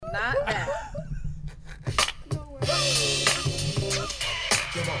not that.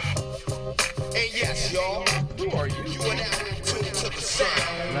 And yes, y'all, who are you? You are now tuned to the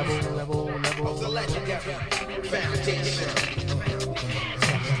sound of the legendary Foundation.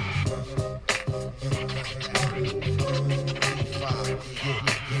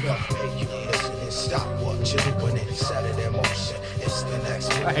 Hey, you listen and stop what you're doing and set it in motion. It's the next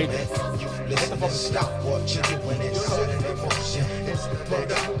movement. I hate this. You listen and stop what you're doing and set it in motion. It's the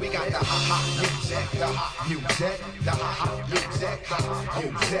next. We got the ha-ha music, the ha music, the ha music, ha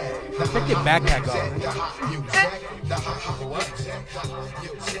music. Take your backpack off. The ha music, the ha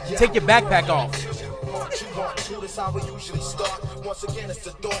music. Take your backpack off. That's how we usually start. Once again, it's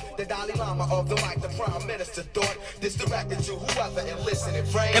the thought, the Dalai Lama of the mic, the Prime Minister thought. This directed to whoever and listen and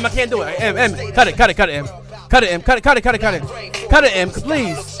pray. Em, I can't do it. Em, cut it, Em. Cut it, Em. Cut it. Cut it, Em,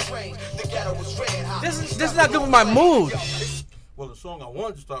 please. This is not good for my mood. Well, the song I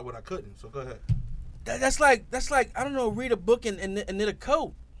wanted to start with, I couldn't. So go ahead. That's like I don't know, read a book and knit a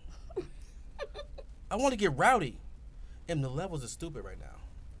coat. I want to get rowdy. Em, the levels are stupid right now.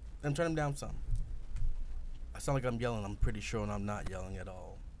 Em, turn them down some. I sound like I'm yelling. I'm pretty sure, and I'm not yelling at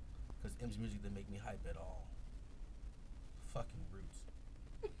all. Because M's music didn't make me hype at all. Fucking Roots.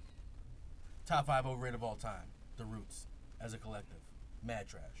 Top 5 overrated of all time. The Roots, as a collective. Mad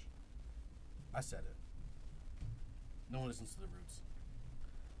trash. I said it. No one listens to the Roots.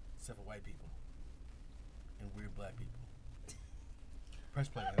 Except for white people. And weird black people. Press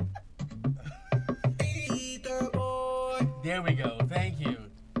play, man. There we go. Thank you.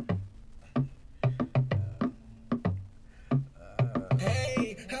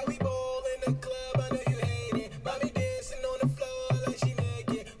 Hey, how we ball in the club, I know you hate it. Mommy dancing on the floor like she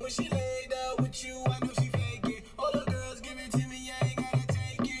naked. When she laid out with you, I know she fake it. All the girls give it to me, I ain't gotta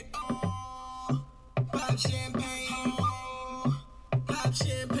take it. Oh, pop champagne. Oh, pop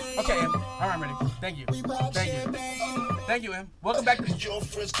champagne. Okay, Em. All right, I'm ready. Thank you. Thank you, Em. Welcome back to... Your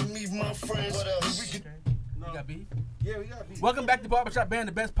friends can leave my friends. What else? You got beef? Yeah, we got beat. Welcome back to Barbershop Band,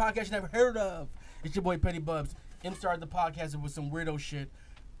 the best podcast you never heard of. It's your boy Petty Bubs. Em started the podcast with some weirdo shit.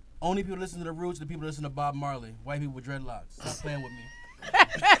 Only people listen to the Roots, the people listen to Bob Marley. White people with dreadlocks. Stop playing with me.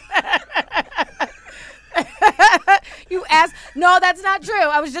 You asked. No, that's not true.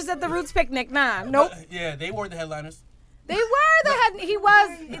 I was just at the Roots picnic. Nah, nope. Yeah, they weren't the headliners. They were the head. He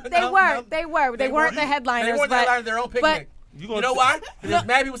was. They were. They were. They weren't the headliners. They weren't the headliners of their own picnic. You know why? Because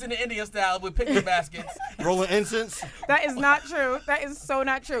Mad People was in the Indian style with picnic baskets. Rolling incense. That is not true. That is so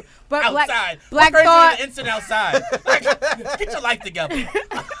not true. But Outside. Black What Thought. crazy incense outside. Like, get your life together.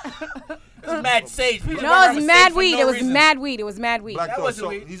 It's mad sage. People No, run it around was with mad sage for weed. no It was reason. mad weed. It was mad weed. Black That Thought, wasn't so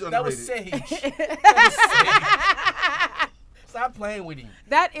weed. he's That was underrated. sage. That was sage. Stop playing with him.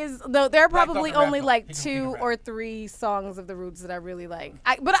 That is though. There are Black probably Thought, only rap. like He can 2 rap. or 3 songs of the Roots that I really like.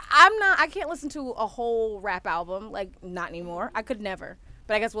 But I'm not. I can't listen to a whole rap album. Like not anymore. I could never.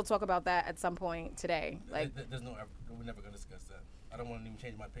 But I guess we'll talk about that at some point today. Like There's no. We're never gonna discuss that. I don't want to even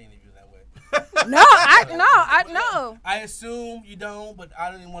change my opinion of you that way. I know. I assume you don't, but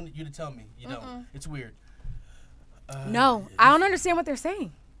I didn't want you to tell me you don't. It's weird. No, I don't understand what they're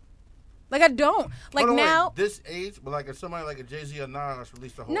saying. Like I don't. Like Hold on, now. wait. This age, but like if somebody like a Jay-Z or Nas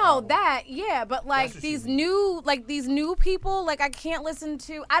released a whole No, album. that yeah, but like what these you mean. new people, like I can't listen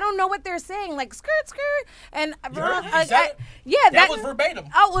to. I don't know what they're saying, like skirt and You heard it? You said it? yeah, That was verbatim.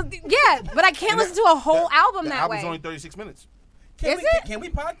 Oh well, yeah, but I can't listen to a whole album The that album's way. only 36 minutes. Can Is we, it? Can we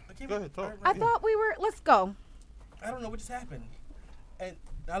pod? Go ahead, talk. I thought we were. Let's go. I don't know what just happened. And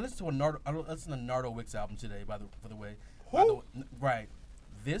I listened to a Nardo Wicks album today. For the way. Who? Right.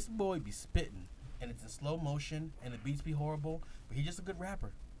 This boy be spitting, and it's in slow motion, and the beats be horrible, but he's just a good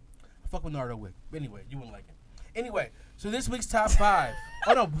rapper. I fuck with Nardo Wick. But anyway, you wouldn't like it. Anyway, so this week's top 5.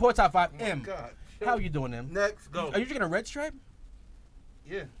 Oh no, before top 5, Oh, M. God. How you doing, M? Next, go. Are you drinking a red stripe?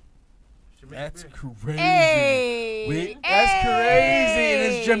 Yeah. That's Jamaican crazy. Hey, That's crazy.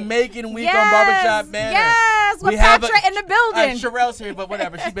 And it's Jamaican week on Yes, Barbershop Banner. yes, with Patra in the building. Sherelle's here, but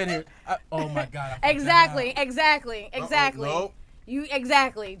whatever. She's been here. Oh my God. I fucked that Exactly, up. exactly. No. You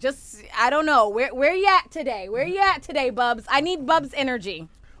exactly. Just I don't know where you at today. Where you at today, Bubs? I need Bubs energy.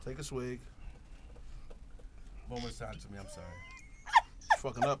 Take a swig. One more time to me. I'm sorry.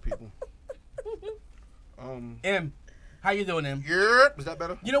 Fucking up, people. M, how you doing, M? Yeah. Is that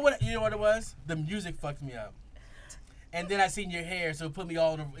better? You know what? You know what it was? The music fucked me up. And then I seen your hair, so it put me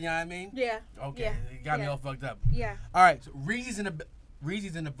all. You know what I mean? Yeah. Okay. Yeah. It got me Yeah. all fucked up. Yeah. All right. So Reezy's in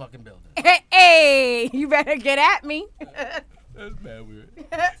the fucking building. Hey, you better get at me. That's bad weird.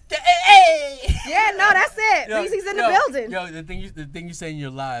 Hey. Yeah, no, that's it. Yo, Reezy's in yo, the building. Yo, the thing you say in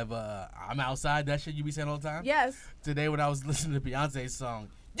your live, I'm outside. That shit you be saying all the time. Yes. Today when I was listening to Beyonce's song,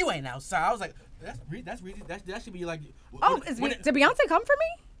 You ain't outside. I was like, that should be like. Oh, did Beyonce come for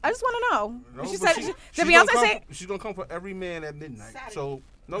me? I just want to know. No, She but said, did she's Beyonce gonna say? she's gonna come for every man at midnight. So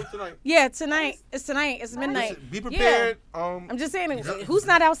no tonight. Yeah, tonight. It's tonight. It's midnight. Listen, be prepared. I'm just saying, who's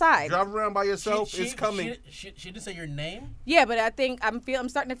not outside? Drive around by yourself. It's coming. She didn't say your name. Yeah, but I think I'm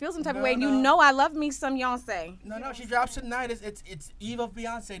starting to feel some type of way. And you No. know, I love me some Beyonce. No, she drops tonight. It's Eve of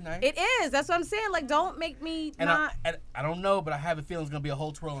Beyonce night. It is. That's what I'm saying. Like, don't make me and not. I don't know, but I have a feeling it's gonna be a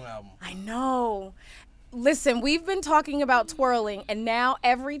whole twirling album. I know. Listen, we've been talking about twirling, and now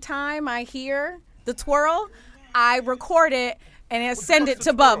every time I hear the twirl, I record it and I send it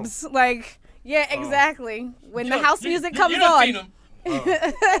to Bubs. Like, yeah, exactly. When the house music comes on.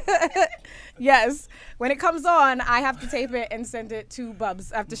 Yes. When it comes on, I have to tape it and send it to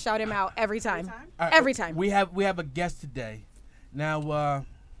Bubs. I have to shout him out every time. All right, Every time. We have a guest today. Now,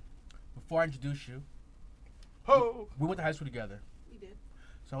 before I introduce you, we went to high school together. We did.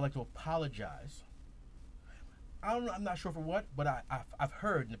 So I'd like to apologize. I'm not sure for what, but I've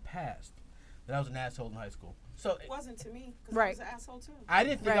heard in the past that I was an asshole in high school. So It wasn't to me because Right. I was an asshole too. I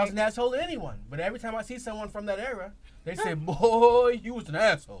didn't think I was Right. an asshole to anyone. But every time I see someone from that era, they say, "Boy, you was an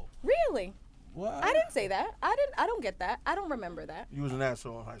asshole." Really? What? I didn't say that. I don't get that. I don't remember that. You was an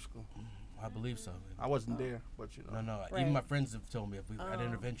asshole in high school. I believe so. I wasn't there, but you know. No. Right. Even my friends have told me if we had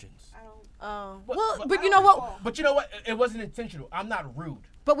interventions. I don't. Oh. But- Well, but but I you know what? But you know what? It wasn't intentional. I'm not rude.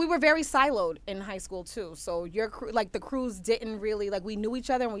 But we were very siloed in high school too. So your crew, like the crews, didn't really like we knew each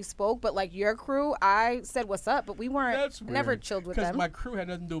other and we spoke. But like your crew, I said what's up, but we weren't. That's weird. Never chilled with Because them. my crew had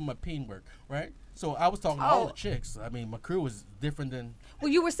nothing to do with my peen work, right? So I was talking to all Oh. the chicks. I mean, my crew was different than. Well,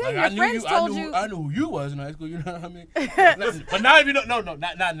 you were saying Like, your friends told you. I knew who you was in high school. You know what I mean? But now if you don't, no,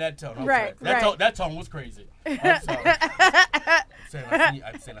 not in that tone. I'm Right, sorry. right. That tone was crazy. I'm sorry.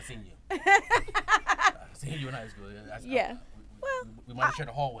 I'm saying I seen you. I seen you in high school. Yeah. Well, we might have shared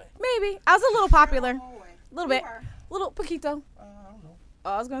a hallway. Maybe I was a little popular, Hallway. a little You bit, were. little poquito. I don't know.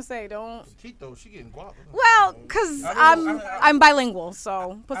 Oh, I was gonna say don't. Keto, she getting guap. Well, cause I don't know. I'm bilingual,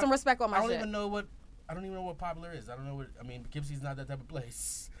 so put some respect on my I don't shit. even know what popular is. I don't know what. I mean, Poughkeepsie's not that type of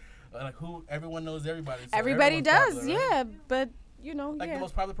place. Like who? Everyone knows everybody. So Everybody everyone's does, popular, right? yeah. But you know, Like yeah. the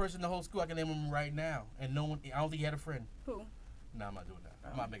most popular person in the whole school, I can name him right now, and no one. I don't think he had a friend. Who? No, I'm not doing that.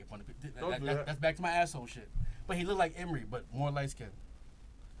 I'm not making fun of people. Don't do that. That's back to my asshole shit. But he looked like Emery, but more light skinned.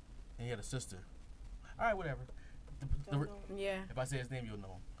 And he had a sister. All right, whatever. Yeah. If I say his name, you'll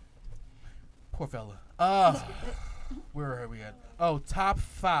know him. Poor fella. Where are we at? Oh, top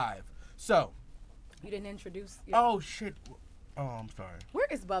 5. So. You didn't introduce. Oh shit. Oh, I'm sorry. Where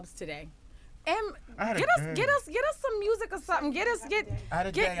is Bubs today? I had a Get day. us some music or something. Get I had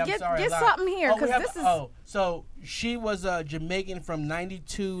a day. I'm sorry. I lied. something here, Oh, we 'cause have- this is- Oh, so she was Jamaican from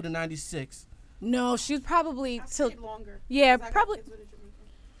 92 to 96. No, she was probably I till. stayed longer. Yeah, 'cause I got probably. kids with a Jamaican.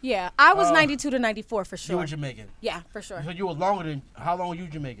 Yeah, I was Oh. 92 to 94 for You sure. were Jamaican. Yeah, for sure. So you were longer than. How long were you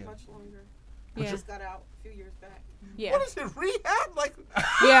Jamaican? Much longer. Yeah. I just got out a few years back. Yeah, What is it, rehab? Like,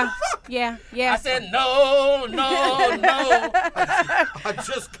 yeah, yeah. I said no. I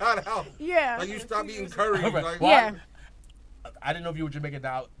just got out. Yeah. Like, you stopped eating curry. Right. Like, Well, Yeah. I didn't know if you were Jamaican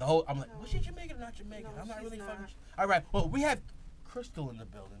now. The whole I'm like, was she Jamaican or not Jamaican? No, I'm not she's really not. fucking. All right. Well, we have Crystal in the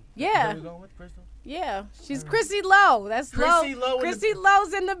building. Yeah. Where we going with Crystal? Yeah, she's Chrissy Lowe. That's Chrissy Lowe. Lowe in the- Chrissy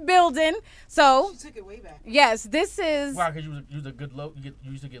Lowe's in the building. So, She took it way back. yes, this is Why? Because you was a good low. You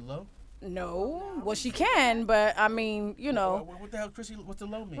used to get low. no. Well, she can, but I mean, you know. What the hell, Chrissy? What's the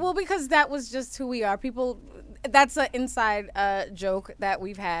low mean? Well, because that was just who we are. People, that's an inside joke that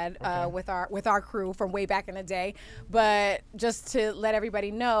we've had with our crew from way back in the day. But just to let everybody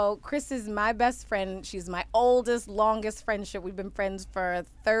know, Chris is my best friend. She's my oldest, longest friendship. We've been friends for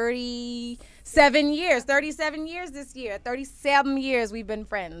 37 years. 37 years this year. 37 years we've been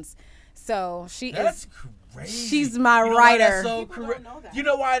friends. So she That's is. crazy. she's my You know why that's writer. so People don't know that. You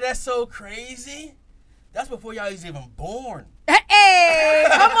know why that's so crazy? That's before y'all was even born. Hey,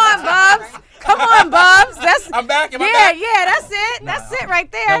 come on, Bubs. Come on, Bubs. That's I'm back. Am I yeah, back? yeah. That's it. That's it right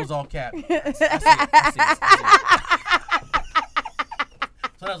there. That was all cap. I see it.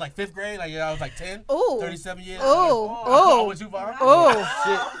 So that was like 5th grade. Like I was like 10. Ooh. 37 years. Ooh. Oh, Ooh. was too far?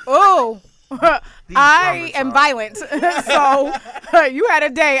 Oh, I am violent. So you had a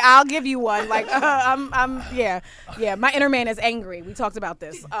day. I'll give you one. Like yeah. My inner man is angry. We talked about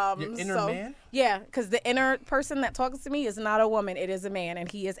this. Your inner man? Yeah, because the inner person that talks to me is not a woman. It is a man, and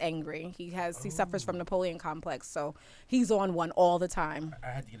he is angry. He suffers from Napoleon complex, so he's on one all the time. I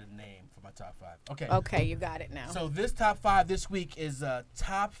had to get a name for my top 5. Okay. Okay, you got it now. So this top 5 this week is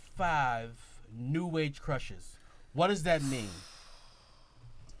top 5 new age crushes. What does that mean?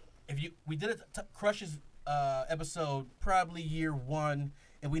 We did a crushes episode probably year 1,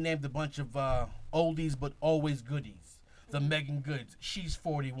 and we named a bunch of oldies but always goodies. The Megan Goods, she's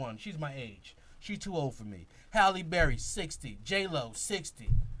 41. She's my age. She's too old for me. Halle Berry, 60. J-Lo, 60.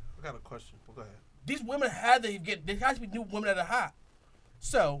 I got a question. Well, go ahead. These women there has to be new women that are hot.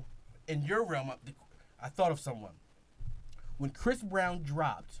 So, in your realm, I thought of someone. When Chris Brown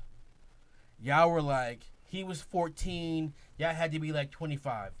dropped, y'all were like, he was 14, y'all had to be like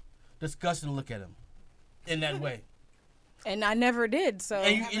 25. Disgusting to look at him in that way. And I never did, so.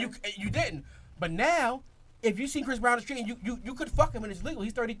 And you didn't. But now, if you see Chris Brown on the street, you could fuck him and it's legal.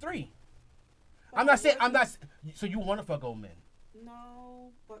 He's 33. I'm not saying, so you want to fuck old men.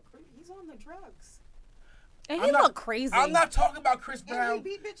 No, but he's on the drugs. And I'm he not- look crazy. I'm not talking about Chris And he Brown.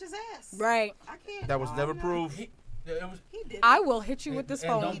 beat bitches' ass. Right. I can't. That was oh, never no. proved. It was, He did it. I will hit you with this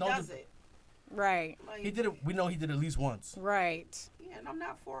And phone. He don't- does it. Right. Like, he did it. We know he did it at least once. Right. Yeah, and I'm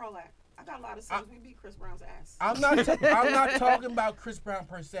not for all that. I got a lot of sons. We beat Chris Brown's ass. I'm not talking about Chris Brown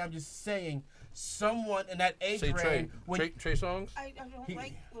per se. I'm just saying someone in that age Say Trey. range. When Trey Songs? I don't He-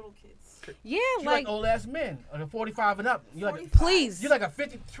 like little kids. Yeah, you like like, old ass men, like 45 and up. You like 45. please. you're like a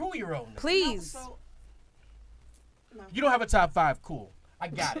 52-year-old. Please. No, so, no. You don't have a top 5. Cool. I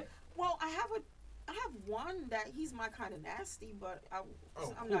got it. Well, I have one that he's my kind of nasty, but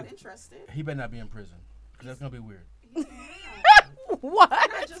I'm not interested. He better not be in prison. 'Cause that's gonna be weird. He's What?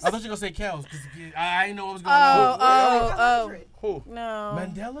 I just, I thought you were gonna say Kels because I didn't know what was going Oh, on. oh, 100. Who? no.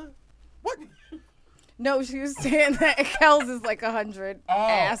 Mandela? What? No, she was saying that Kels is like 100 Oh,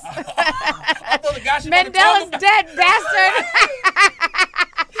 ass. I thought the guy she about to talk Mandela's about- dead, bastard.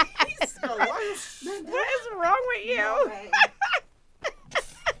 Yo, why you? What is wrong with you? No way.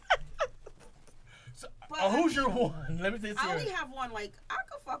 But Who's your one? Let me say I only serious. have one. Like, I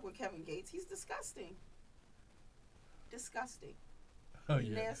could fuck with Kevin Gates. He's disgusting. Disgusting. Oh, The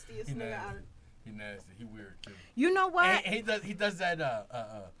yeah. nastiest He nigga nasty. out of. He nasty. He weird too. You know what? And he does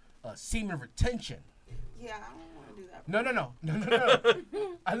that semen retention. Yeah, I don't want to do that. No.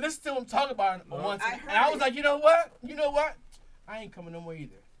 I listened to him talk about it once, I and heard I was it. like, you know what? I ain't coming no more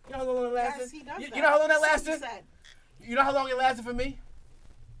either. You know how long that lasted? Yes, he does that. You know how long that That's what he lasted? said. You know how long it lasted for me?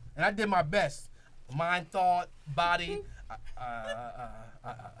 And I did my best. Mind, thought, body. I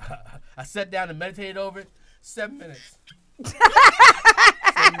sat down and meditated over it. 7 minutes. 7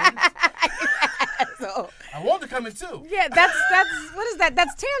 minutes. So, I want to come in too. yeah, that's what is that?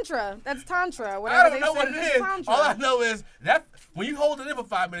 That's tantra. That's tantra. Whatever I don't they know say what it is is. tantra. All I know is that when you hold it in for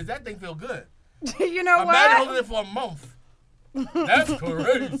 5 minutes, that thing feel good. You know Imagine what? holding it for a month. That's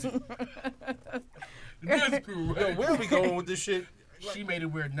crazy. That's Yo, crazy. where are we going with this shit? She made it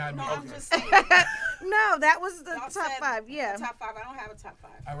weird, not me. No, I'm Okay. just saying. No, that was the Y'all top said 5. Yeah. Top 5. I don't have a top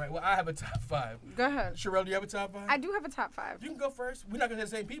 5. All right, well, I have a top 5. Go ahead. Sherelle, do you have a top 5? I do have a top 5. You can go first. We're not going to say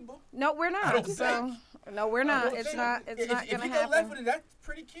the same people. No, we're I not. don't So, no, we're not. don't It's think- not. It's not if gonna you go left happen. with it, that's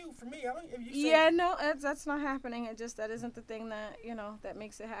pretty cute for me. I don't. If you say, Yeah, no, that's not happening. It just that isn't the thing that that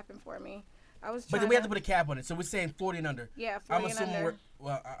makes it happen for me. I was. But Trying then we have to put a cap on it. So we're saying 40 and under. Yeah, 40 I'm and assuming under.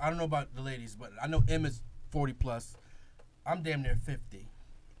 well, I don't know about the ladies, but I know M is 40 plus. I'm damn near 50.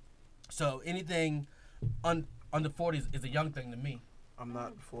 So anything under 40 is a young thing to me. I'm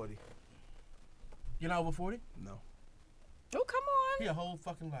not 40. You're not over 40? No. Oh, come on. He a whole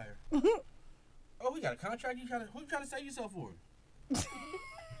fucking liar. Oh, we got a contract. Who you trying to save yourself for? Who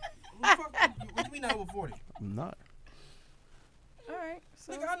the fuck, what you mean not over 40? I'm not. All right.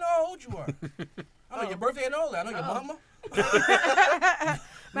 So. Nigga, I know how old you are. I know your birthday and all that. I know your mama.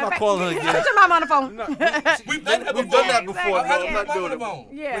 I'm not calling her again. Put your mom on the phone. No, We've done that we've before. done that before. Exactly. I've had No, to I'm put not my doing mama on it. the phone.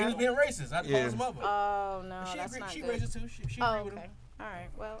 Yeah. When he was being racist. I had to call Yeah. his mother. Oh no, she that's agreed, not she good. racist too. She Oh, agreed with okay. him. All right.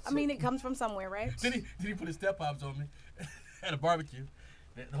 Well, I mean, it comes from somewhere, right? Did he put his step pops on me at a barbecue?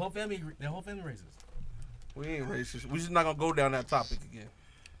 The whole family racist. We ain't racist. We're just not gonna go down that topic again.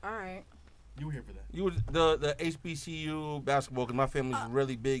 All right. You were here for that. You was the HBCU basketball because my family's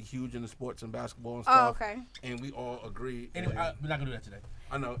really big, huge into sports and basketball and Oh, stuff. okay. And we all agree. Anyway, and we're not gonna do that today.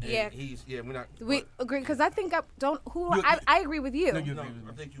 I know. And Yeah. we're not. We but- agree because I think I don't. Who You- I agree with you. No, you No, agree with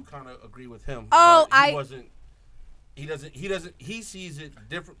I me. think you kind of agree with him. Oh, but he I- wasn't. He doesn't. He sees it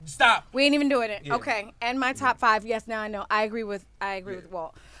different. Stop. We ain't even doing it. Yeah. Okay. And my top 5. Yes, now I know. I agree with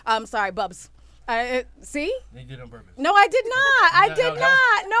Walt. Sorry, Bubs. See? They did it on purpose. No, I did not. I No, did that was-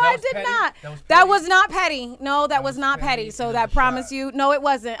 not. No, that I was did petty. not. That was That petty. was not petty. No, that was was not petty. petty. So It that was a promise shot. you. No, it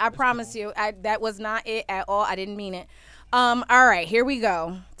wasn't. I promise cool. you. That was not it at all. I didn't mean it. All right, here we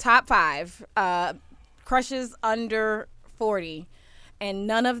go. Top 5. Crushes under 40. And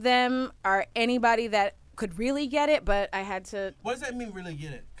none of them are anybody that could really get it, but I had to. What does that mean? Really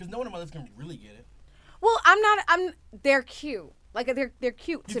get it? Because no one of my listeners can really get it. Well, they're cute. Like they're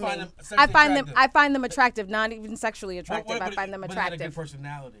cute You to find me. them I sexually find attractive? them. I find them attractive, not even sexually attractive. I find them But they had a good attractive.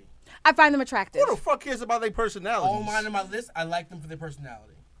 personality. I find them attractive. Who the fuck cares about their personality? All mine on my list, I like them for their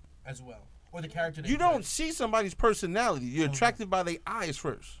personality as well. Or the character they You play. don't see somebody's personality. You're attracted by their eyes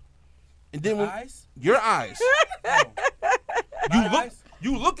first, and then Their when eyes? your eyes, Oh. you My look. eyes?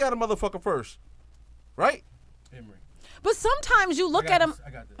 You look at a motherfucker first, right? Emery. But sometimes you look I got at them. this, I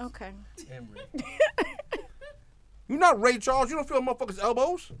got this. Okay. Emery. You're not Ray Charles. You don't feel motherfuckers'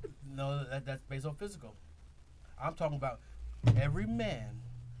 elbows. No, that's based on physical. I'm talking about every man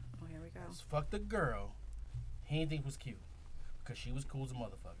Oh, here we go. that's fucked a girl he didn't think was cute because she was cool as a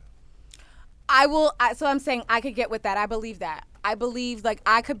motherfucker. So I'm saying I could get with that. I believe that. I believe like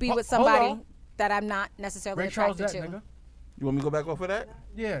I could be with Hold somebody on. that I'm not necessarily Ray Charles, attracted that to. nigga. You want me to go back off of that?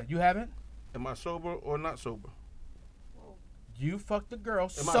 Yeah, you haven't. Am I sober or not sober? You fucked a girl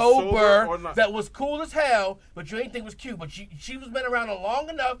Am I sober sober or not? that was cool as hell, but you ain't think was cute. But she was been around long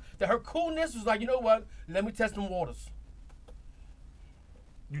enough that her coolness was like, you know what? Let me test them waters.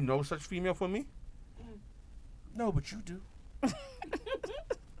 You know such female for me? No, but you do.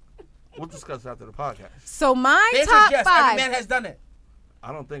 We'll discuss after the podcast. So my The answer is top yes. five. Every man has done it.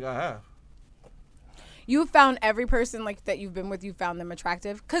 I don't think I have. You found every person like that you've been with. You found them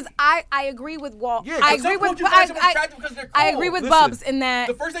attractive. Cause I agree with Walt. Yeah, I at agree Some with. point you find someone attractive because they're I cool. agree with Listen, Bubs in that.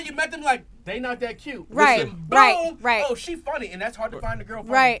 The first day you met them, like, they not that cute. Right, Boom, right. Oh, she funny, and that's hard to find a girl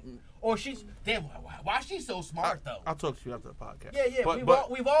funny. Right. Or she's, damn, why is she so smart, though? I'll talk to you after the podcast. Yeah.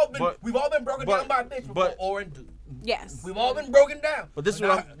 But- We've all been broken but- down by a bitch before, but- or in dude. Yes. We've all been broken down. But this is Now,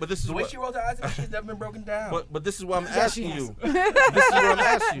 what I'm- but this is the way what- she rolls her eyes, she's never been broken down. But this is what I'm Yes, asking she has. you. This is what I'm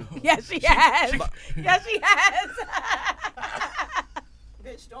asking you. Yes, she has. Yes, she has.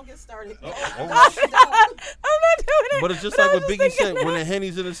 Bitch, don't get started. oh. I'm not doing it. But it's just I like was what Biggie thinking said. that. When the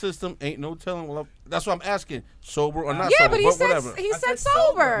Henny's in the system, ain't no telling. Well, that's what I'm asking. Sober or not Yeah, sober? but he said whatever. he I said said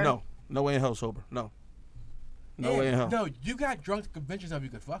sober. No. No way in hell sober. No. No Damn, way in hell. No, you got drunk to convince yourself you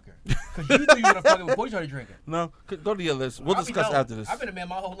could fuck her. Because you knew you were going to fuck her before you started drinking. No. Go to your list. We'll I'll be discuss knowing. after this. I've been a man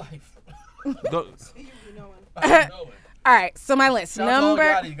my whole life. Go. You be knowing. I know it. All right, so my list. Shout out to all Number.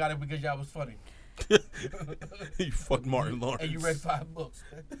 y'all that got it because y'all was funny. You fucked Martin Lawrence. And you read 5 books.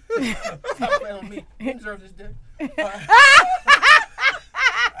 Stop playing with me. You deserve this dick.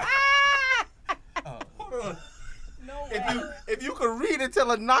 No way. If you could read and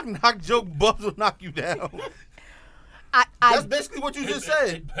tell a knock joke, Bubs will knock you down. I That's basically what you just said.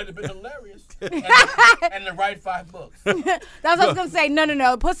 It better be hilarious. and the right 5 books. that's what I was gonna say.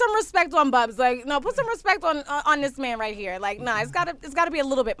 No. Put some respect on Bubs. Like, no, put some respect on this man right here. Like, nah, it's gotta be a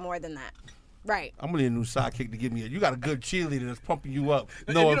little bit more than that. Right. I'm gonna need a new sidekick to give me you got a good cheerleader that's pumping you up.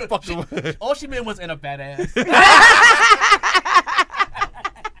 No, You know, fucking. all she meant was in a fat ass.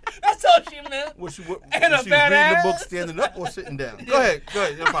 That's all she meant. Was she And a reading fat the ass. book standing up or sitting down? Go ahead.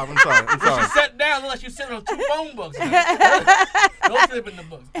 Your pop. I'm sorry. She sat down unless you sit on 2 phone books. Don't flip in the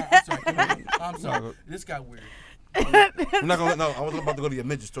books. I'm sorry. This got weird. I'm not gonna. No, I was about to go to your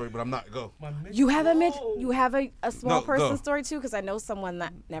midget story, but I'm not. Go. My midget. You have a small No, person go. story too, because I know someone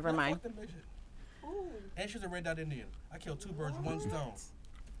that. Never I mind. fucked a midget. And she's a red dot Indian. I killed 2 birds with 1 stone.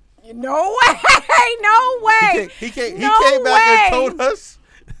 No way. No way. He came No back and way. told us.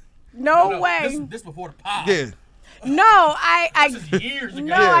 No way. This before the pod. Yeah. No, I This is years ago.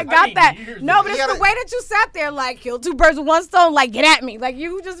 No, I got mean, that. years No, ago. but it's gotta- the way that you sat there, like, kill 2 birds with 1 stone, like, get at me. Like,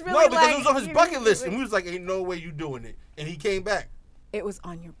 you just really, No, because like. it was on his bucket list, and we was like, "Ain't no way you doing it." And he came back. It was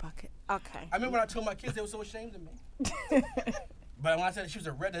on your bucket. Okay. I remember when I told my kids they were so ashamed of me. But when I said she was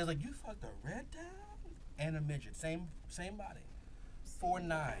a red, they was like, "You fucked a red dot and a midget, same body,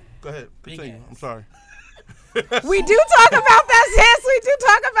 4'9". Go ahead. Big Continue. ass. I'm sorry. We do talk about that, sis. We do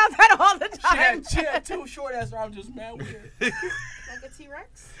talk about that all the time. She had 2 short ass arms, just mad weird. Like a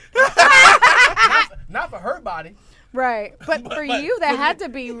T-Rex? Not for her body. Right. But for But you, that for had me- to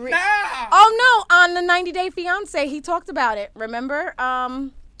be. Nah. Oh, no. On the 90 Day Fiance, he talked about it. Remember?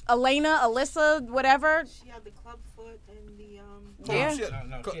 Elena, Alyssa, whatever. She had the club foot and the Yeah. Shit.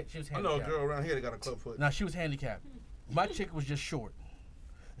 No, she was I know a handicapped. girl around here that got a club foot. No, she was handicapped. My chick was just short.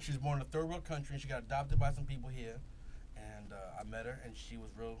 She was born in a 3rd world country, and she got adopted by some people here. And I met her, and she was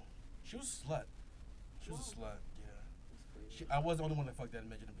a slut. She was a slut, yeah. I was the only one that fucked that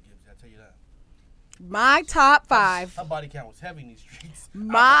midget in Poughkeepsie, I'll tell you that. My top 5. Her body count was heavy in these streets. I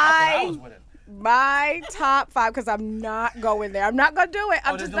My was with it. My top 5, because I'm not going there. I'm not going to do it.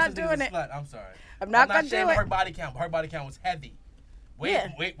 I'm just not doing it. Slut. I'm sorry. I'm not gonna do shaming it. her body count, but her body count was heavy. Yeah.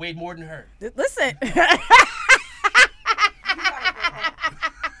 Weighed more than her. Listen. You have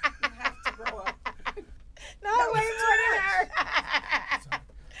to grow up. No, way more than her. I'm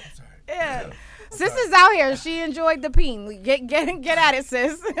sorry. Yeah. Sis is is out here. She enjoyed the peen. Get at it,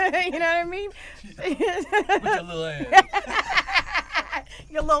 sis. You know what I mean? With your little ass.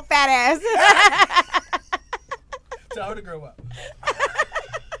 Your little fat ass. Tell her to grow up.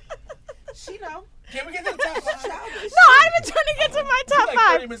 She know. Can we get to the top five? Childish. No, I'm even trying to get to my top Like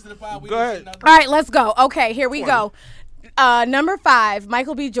 30 5. minutes to the five. Go ahead. All right, let's go. Okay, here we go. Number 5,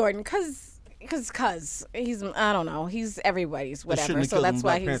 Michael B. Jordan, cause he's, I don't know, he's everybody's whatever. So that's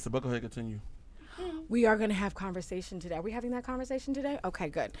why he's. But go ahead, continue. We are gonna have conversation today. Are we having that conversation today? Okay,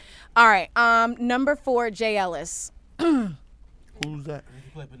 good. All right. Number 4, Jay Ellis. Who's that? Did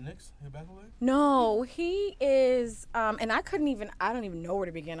you play for the Knicks? Your back away? No, he is, and I don't even know where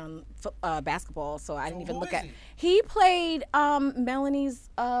to begin on basketball, so I didn't even who look is at. He played Melanie's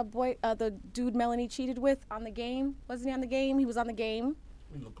boy, the dude Melanie cheated with on the game. Wasn't he on the game? He was on the game.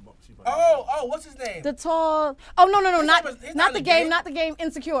 Let me look him up, see if I can- Oh, what's his name? The tall. Oh no, He's not on the the game, game? not the game.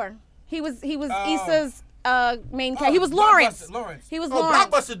 Insecure. He was Oh. Issa's main character. Oh, He was Lawrence. Lawrence. He was Oh, Lawrence.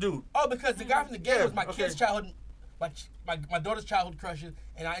 Blockbuster dude. Oh, because the guy from the game Yeah, was my okay. kid's childhood, my daughter's childhood crushes,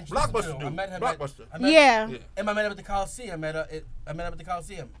 and I introduced him to Blockbuster him. I dude. met him. Blockbuster. Yeah. And I met him at the Coliseum. I met him at the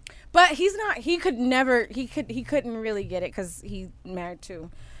Coliseum. But he's not. He could never. He couldn't really get it because he's married to.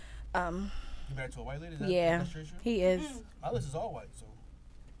 You married to a white lady? Is that, Yeah, That's true? he is. My list is all white, so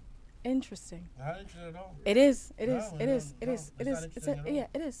Interesting. not interested at all. It is. It No, is. no, It is. It no, is. it's It not is. interesting at all. Yeah.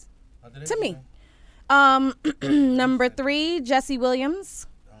 It is. Not that To me. interesting. Number 3, Jesse Williams.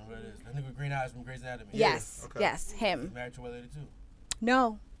 I don't know what it is. That nigga with green eyes from Grey's Anatomy. Yes. okay. Yes. Him. He's married to a white lady too.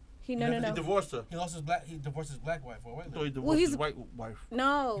 No. No. He divorced her. He lost his black. He divorced his black wife for a white No, he lady. divorced he's- his white wife. He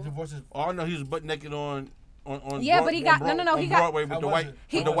No. divorced his. Oh, I know he was butt naked on Yeah, Broad- but he on got- Broad- no, on he got- Broadway How with the was white it?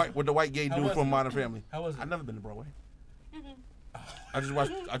 with How the was white it? with the white gay How dude was from it? Modern Family. How was it? I've never been to Broadway. I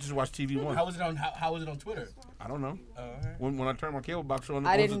just watched TV One. How was it on? How was it on Twitter? I don't know. Oh, all right. When I turn my cable box on,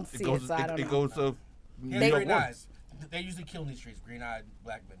 I it didn't goes, see it goes, it, so I don't it know. goes to New He has York green One. eyes. They usually kill in these streets. Green-eyed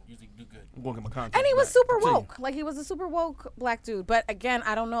black men usually do good. I'm going to get my contact. And he was back. super Continue. woke. Like, he was a super woke black dude. But again,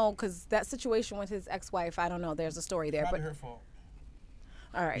 I don't know, because that situation with his ex-wife, I don't know. There's a story there. Probably But her fault.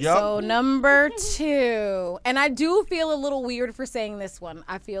 all right. Yup. So number 2, and I do feel a little weird for saying this one.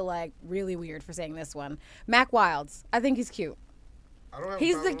 I feel like really weird for saying this one. Mac Wilds. I think he's cute. I don't have a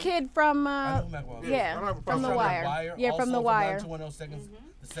He's the problem. kid from I know who Mac Wilds is. I yeah, don't have a from problem The with Wire. Yeah, Also from The Wire. 90210 seconds.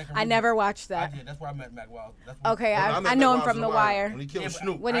 The second I reboot. never watched I that. did. That's where I met Mac Wilds. That's when- Okay, Well, I met know Mac him Wilds from in The Wire Wire. when he killed Yeah, but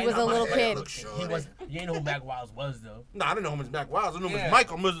Snoop. When he I was know a little Mac- kid. He was. You ain't know who Mac Wilds was though. No, I didn't know him as Mac Wilds. I knew him Yeah. as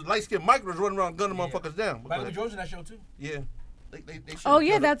Michael. Light skinned Michael was running around gunning Yeah. motherfuckers down. Michael B. Jordan's in that show too. Yeah. They Oh should've yeah, killed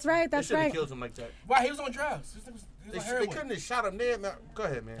him. that's right. They That's should've right. killed him like that. Why? He was on drugs. He was They on heroin. couldn't have shot him there. Now, go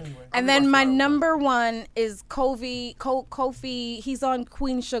ahead, man. Anyway. And then my number 1 is Kofi. He's on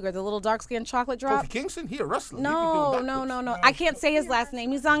Queen Sugar, the little dark skinned chocolate drop. Kofi Kingston, he a wrestler. He be No. doing backflips. I can't say his last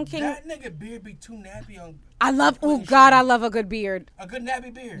name. He's on King. That nigga beard be too nappy on. I love. Oh Queen God, Sugar. I love a good beard. A good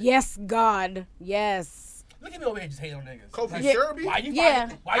nappy beard. Yes, God. Yes. Look at me over here just hating on niggas. Kofi Yeah. Sherby? Why you Yeah.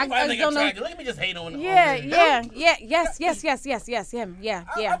 Why you I find don't nigga know. attractive? Look at me just hate on. Yeah, on yeah, yeah. Yes. Him. Yeah.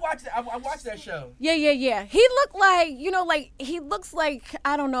 I watched it. I watched that show. Yeah. He looked like, he looks like,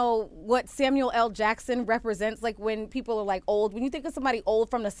 I don't know what Samuel L. Jackson represents. Like when people are like old, when you think of somebody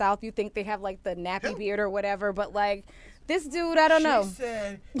old from the South, you think they have like the nappy beard or whatever. But like this dude, I don't know. She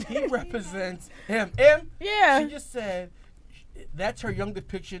said he represents him. Him? Yeah. She just said that's her young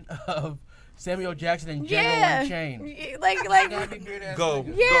depiction of Samuel Jackson and Django Yeah. Unchained. Like, Nappy beard ass Go.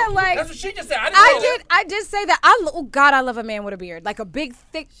 nigga. yeah, Go. like. That's what she just said. I didn't know that. I did say that. Oh God, I love a man with a beard, like a big,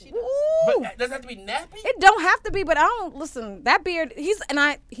 thick. Ooh. But does it have to be nappy? It don't have to be, but I don't listen. That beard,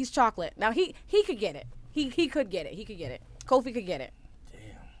 he's chocolate. Now he could get it. He could get it. He could get it. Kofi could get it. Damn.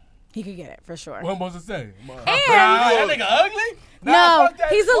 He could get it for sure. What am I supposed to say? And That nigga ugly? no, Nah, fuck that.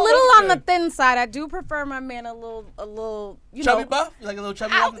 he's a What little am I on the supposed thin side. I do prefer my man a little, you to say? Chubby know. buff? You like a little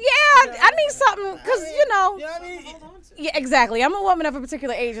chubby I, buff? yeah, I need something because You know what I mean? Hold on to. Yeah, exactly. I'm a woman of a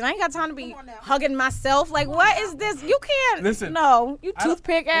particular age, and I ain't got time to be Come on now. hugging myself. Like, what is this? You can't. Listen, no, you I don't-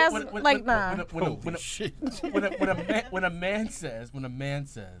 toothpick ass. Like, When nah. a Shit. when a man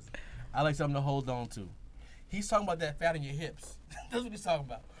says, I like something to hold on to, he's talking about that fat on your hips. That's what he's talking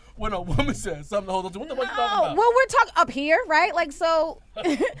about. When a woman says something to hold on to, what the fuck you talking Oh, about? well, we're talking up here, right? Like, so. Oh,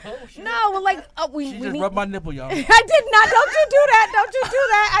 shit. No, well, like, we She just need. rubbed my nipple, y'all. I did not. Don't you do that. Don't you do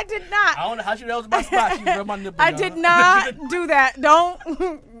that. I did not. I don't know how she knows my spot. She rubbed my nipple, I y'all. did not do that.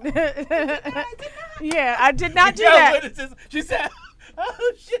 Don't. Yeah, I did not do Yo, that. witnesses, she said,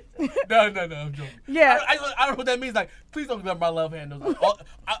 oh, shit. No, I'm joking. Yeah. I don't know what that means. Like, please don't grab my love handles.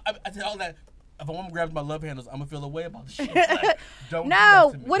 I tell all that. If a woman grabs my love handles, I'm gonna feel a way about the shit. Like, don't do No,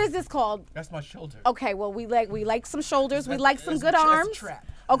 that to me. what is this called? That's my shoulder. Okay, well, we like some shoulders. We like some It's good a arms. trap.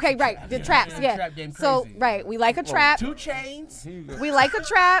 Okay, right. The traps, yeah. Trap game So, crazy. right, we like a trap. 2 chains. Here you go. We like a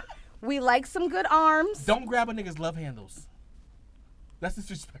trap. We like some good arms. Don't grab a nigga's love handles. That's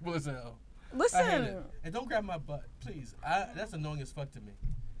disrespectful as hell. I hate Listen, it. And don't grab my butt, please. That's annoying as fuck to me.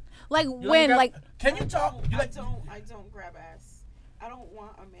 like You let me when, grab- like, Can you talk? You I like? don't grab ass. I don't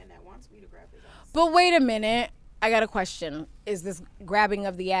want a man that wants me to grab his ass. but wait a minute. I got a question. Is this grabbing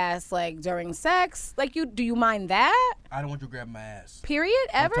of the ass like during sex? Like, do you mind that? I don't want you to grab my ass. Period?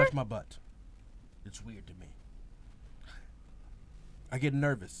 Don't Ever? touch my butt. It's weird to me. I get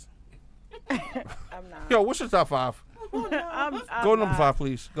nervous. I'm not. Yo, what's your top 5? I'm Go number not. 5,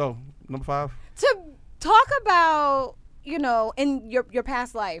 please. Go number 5. To talk about, you know, in your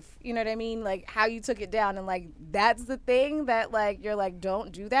past life, you know what I mean? Like how you took it down and like that's the thing that like you're like,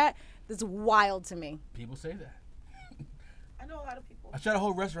 don't do that. That's wild to me. People say that. I know a lot of people. I shut a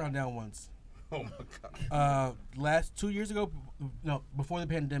whole restaurant down once. Oh my God. Last 2 years ago, no, before the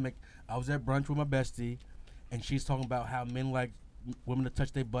pandemic, I was at brunch with my bestie, and she's talking about how men like women to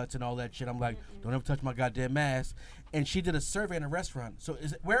touch their butts and all that shit. I'm like, don't ever touch my goddamn ass. And she did a survey in a restaurant. So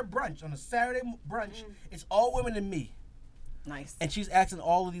we're at brunch on a Saturday brunch. It's all women and me. Nice. And she's asking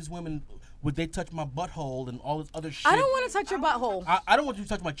all of these women, would they touch my butthole and all this other shit. I don't want to touch your butthole. I don't want you to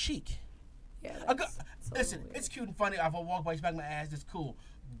touch my cheek. Yeah, I go, that's so listen, weird. it's cute and funny. If I walk by, you smack my ass, it's cool.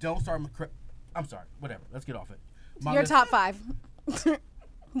 Don't start my I'm sorry. Whatever. Let's get off it. My Your list- top 5.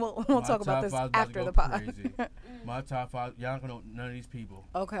 we'll my talk about top this five's about to after go the pod. crazy. My top 5. Y'all don't know none of these people.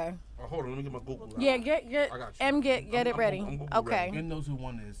 Okay. Hold on, let me get my Google. out. Yeah, get I got you. M get I'm it ready. Google Okay. ready. And knows who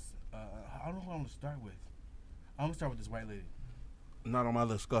won this. I don't know who I'm gonna start with. I'm gonna start with this white lady. Not on my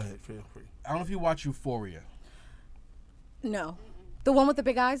list. Go ahead. Feel free. I don't know if you watch Euphoria. No. The one with the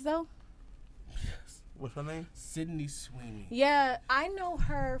big eyes though? What's her name? Sydney Sweeney. Yeah, I know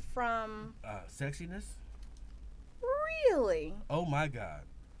her from Sexiness. really. Oh my God.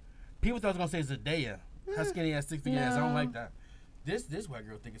 People thought I was gonna say Zendaya. Her skinny ass, 6 feet ass. I don't No. like that. This white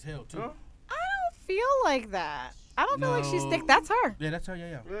girl thick as hell too. Huh? I don't feel like that. I don't feel like she's No. thick. That's her. Yeah, that's her.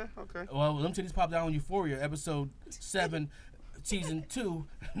 Yeah. Yeah. Okay. Well, them titties popped out on Euphoria, episode 7, season 2.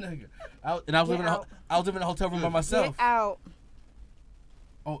 Nigga. I was Get living. out. I was living in a hotel room by myself. Get out.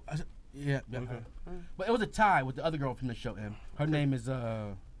 Oh, yeah. Okay. But it was a tie with the other girl from the show. M. Her name is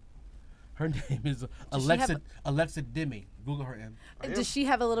Alexa Demi. Google her. M. Does she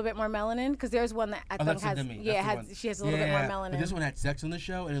have a little bit more melanin? Because there's one that I think Alexa has. Demi. Yeah, that's the one. she has a little bit more melanin. But this one had sex on the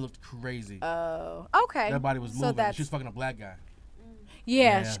show and it looked crazy. Oh, okay. Their body was So moving. that's She was fucking a black guy.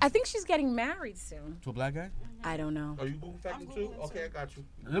 yeah. Yeah. I think she's getting married soon. To a black guy? I don't know. Are you Google facting too? Googling Okay, I got you.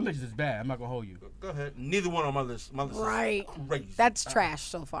 Them bitches is bad. I'm not gonna hold you. Go ahead. Neither one on my list. My list Right. is crazy. That's trash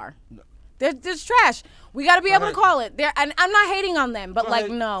so far. There's trash. We got to be able to ahead. call it. There, and I'm not hating on them, but Go like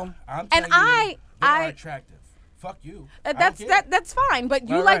ahead. no. I'm And telling you, they are I attractive. Fuck you. I don't care. that's fine. But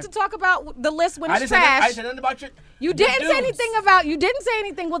you All like right. to talk about the list when I it's didn't say nothing- I trash. didn't say nothing about your. You didn't say anything about. You didn't say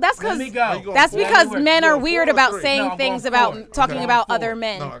anything. Well, that's Let me because go. Are you going that's four? because Going men four? are Going weird four or about three? saying No, I'm things going about four. talking Okay. about Four. other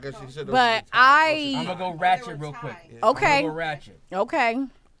men. No, I guess you said those But were the top. I- I'm gonna go They ratchet were real quick. tied. I'm Okay. gonna go ratchet. Okay.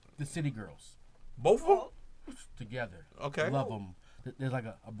 The City Girls Both of them? together. Okay. Love them. There's like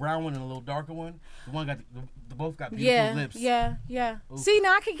a brown one and a little darker one. The one got the both got beautiful Yeah. lips. Yeah. Oof. See,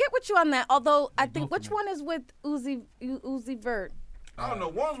 now I can get with you on that. Although I They think go for which me. one is with Uzi Vert? I don't know.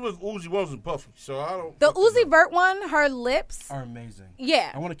 One's with Uzi, one's with Puffy. So I don't. The fucking Uzi know. Vert one, her lips. Are amazing.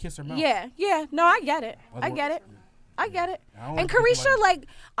 Yeah. I want to kiss her mouth. Yeah. No, I get it. I get it. I get it. I don't And wanna kiss Carisha, somebody- like,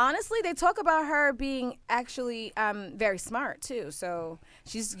 honestly, they talk about her being actually very smart too. So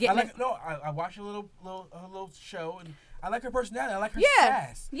she's I getting like. No, I watched a little show and I like her personality. I like her yeah,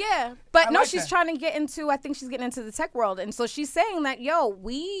 sass. yeah. But I no, like she's that. trying to get into. I think she's getting into the tech world, and so she's saying that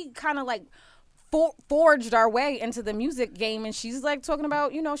we kind of like forged our way into the music game, and she's like talking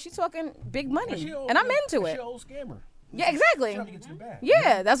about she's talking big money, and I'm into She it. an old scammer. Yeah, exactly. She trying to get to the bag.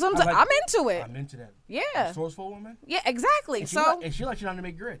 Yeah, that's what I'm I saying. like- I'm into it. I'm into that. Yeah, Resourceful woman. yeah, exactly. And she So like, and she likes you to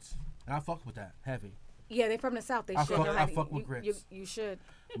make grits, and I fuck with that heavy. yeah, they're from the south. They I should fuck- know I how to. fuck with you, grits. You should.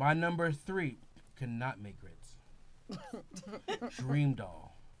 My number 3 cannot make grits. Dream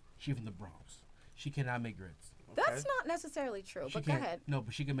Doll. She from the Bronx. She cannot make grits. That's not necessarily true. She But go can't- ahead. No,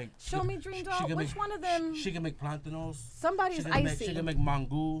 but she can make. Show she- me Dream she- Doll. she can Which make- one of them? She can make plantanos. Somebody's She can make. icy. She can make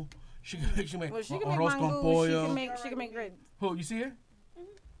mangú. She can make. Well, she can make arroz con mango. pollo. She can make grits. Who you see her?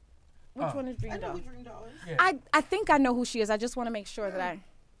 Which Oh. one is Dream I know Doll? who Dream Doll is. Yeah. I think I know who she is. I just want to make sure that I.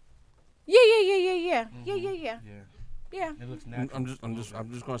 Yeah. Yeah. It looks natural. I'm just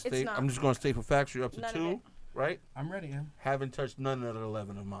gonna It's stay. not. I'm just gonna stay for facts. You're up to None of 2, it. right? I'm ready, Em. Haven't touched none of the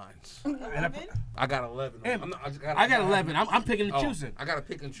 11 of mine. And I got 11. Em, I I got 11. I'm picking and choosing. I gotta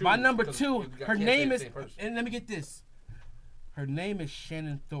pick and choose. I got number because 2. you Her can't say name the is. same person. And let me get this. Her name is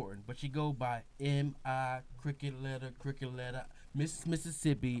Shannon Thornton, but she go by M.I. cricket letter, Miss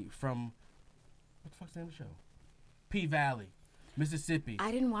Mississippi from, what the fuck's the name of the show? P-Valley, Mississippi.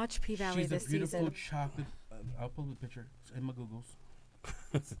 I didn't watch P-Valley this She's a beautiful season. chocolate, I'll pull the picture it's in my Googles.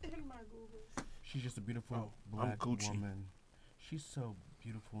 In my Googles. She's just a beautiful I'm black Gucci. woman. She's so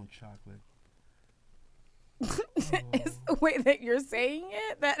beautiful in chocolate. It's the way that you're saying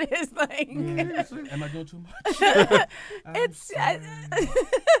it that is like. Am I doing too much? I'm It's. sorry.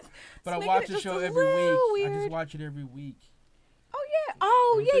 But I making watch it the just show a every week. little I weird. just watch it every week. Oh yeah.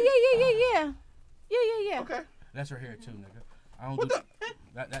 Oh yeah. Yeah. Okay. That's her hair too, nigga. I don't do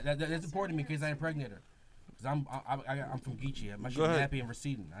that's important to me in case I impregnate her. Cause I'm from Geechee. My shit Go ahead. happy and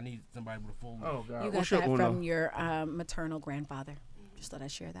receding. I need somebody with a full. Oh God. You got What's your that Uno? from your maternal grandfather. Just thought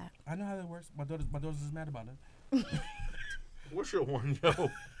I'd share that. I know how that works. My daughter's is mad about it. What's your one, yo?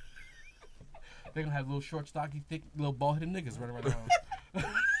 They're gonna have little short, stocky, thick, little bald-headed niggas running around the house.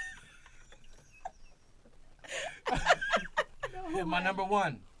 And my number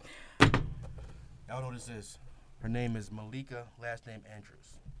one. Y'all know who this is. Her name is Malika. Last name Andrews.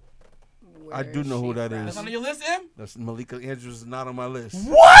 I do know who that That's is. on your list, M? That's Malika Andrews is not on my list.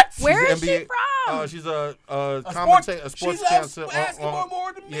 What? Where She's is an she NBA from? She's a sports- commentator, a sports she loves announcer basketball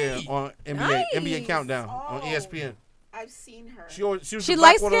more than yeah, me. on NBA Nice. Countdown on Oh. ESPN. I've seen her. She was She the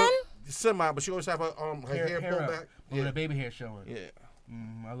black light one on- skin? Semi, but she always have her hair pulled up. back. With Yeah, the baby hair showing. yeah.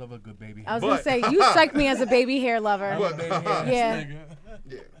 I love a good baby I hair. was gonna But- say you strike me as a baby hair I lover. love baby hair. Yeah.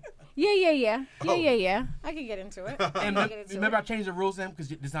 Nigga. Yeah. Yeah. I can get into it. And I can get into remember, I it. changed the rules, Em, because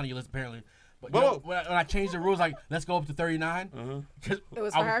this is not on your list apparently. But Whoa. when I changed the rules, like let's go up to 39. It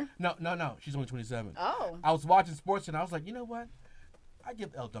was for her? No. She's only 27. Oh. I was watching sports and I was like, you know what? I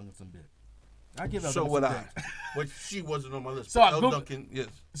give Elle Duncan some bit. I give Elle So Duncan would some I. bit. But she wasn't on my list. So But I Elle Googled- Duncan, yes.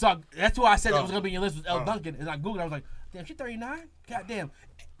 That's why I said it Oh. was gonna be on your list was Elle Oh. Duncan, and I googled. I was like, damn, she 39. God damn.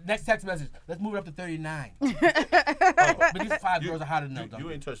 Next text message. Let's move it up to 39. But these 5 girls are hotter than Elle You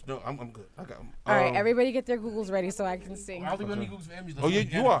Duncan. ain't touched. No, I'm good. I got 'em. All right, everybody get their Googles ready so I can sing. I don't think we're gonna need Googles for Emmys. Oh,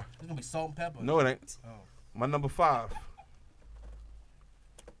 you are. It's gonna be salt and pepper. No, it ain't. Oh. My number 5.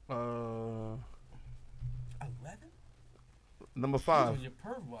 11? Number On 5. your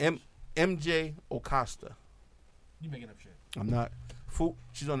perv watch. MJ Acosta. You making up shit. I'm not.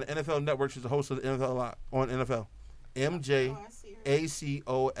 She's on the NFL Network. She's the host of the NFL lot on NFL. MJ Oh, I see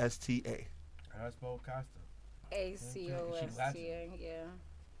her. Acosta. I spell Costa. ACOSTA. Yeah.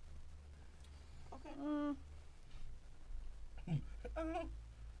 Okay.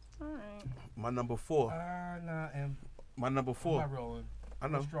 All right. My number 4. Nah, M. My number I'm 4. not rolling. I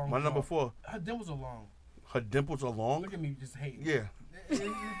know. strong My number jaw. 4. Her dimples are long. Her dimples are long. Look at me just hating. Yeah.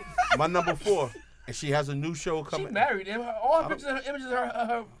 My number 4. And she has a new show She coming. married him. All her I pictures, her images are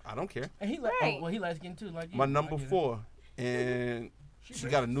her. I don't care. And he like, Right. oh, well, he light skinned too, like you. My I number get it. 4. And she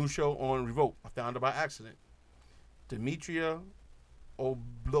got a new show on Revolt. I found her by accident. Demetria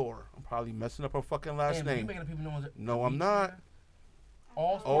Oblor. I'm probably messing up her fucking last Damn, you name. making people know what No, I'm not.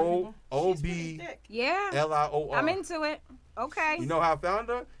 All sports O people? O She's pretty B thick. Yeah. L I O R. I'm into it. Okay. You know how I found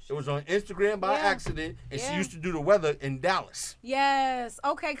her? It was on Instagram by Yeah. accident, and she Yeah. used to do the weather in Dallas. Yes.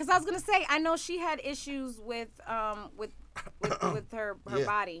 Okay. Because I was gonna say I know she had issues with her Yeah.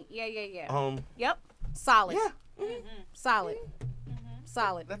 body. Yeah. Yep. Solid. Yeah. Solid.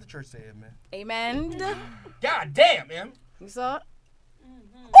 Solid. Let the church say it, man. Amen. God damn, man. You saw it?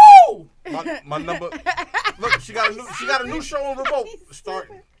 Woo! My number. Look, she got a new show on Revolt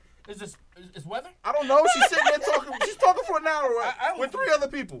starting. Is weather? I don't know. She's sitting there talking. She's talking for an hour I with 3 other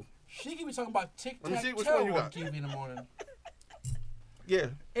people. She could be talking about tic Let me tac see which toe one you on got. TV in the morning. Yeah.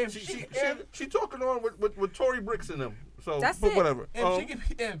 If She talking on with Tory Bricks and them. So That's but it. whatever. If she could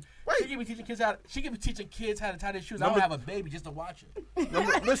be, wait. she could be teaching kids how. She could be teaching kids how to tie their shoes. I Number- don't have a baby just to watch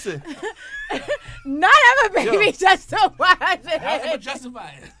it. Listen. Not have a baby Yo. just to watch How am I it. justify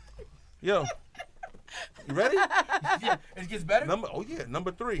it? Yo. You ready? Yeah, it gets better.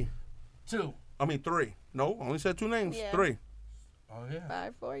 Number 3. 2. I mean 3. No, I only said 2 names. Yeah. 3. Oh yeah.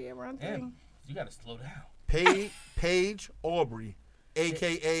 5, 4, yeah, we're on 3. Damn, you gotta slow down. Paige Aubrey,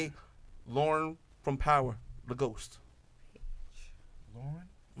 a.k.a. Lauren from Power, the Ghost. Lauren.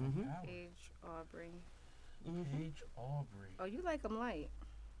 Mhm. Howard. Paige Aubrey. Paige Aubrey. Oh, you like them light?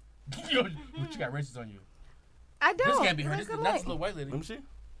 Yo, but you got racist on you. I don't. This can't be You her. like This is 'em not light. this little white lady. Let me see.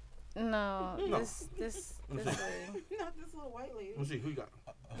 No, No. this lady. Not this little white lady. Let me see. Who you got?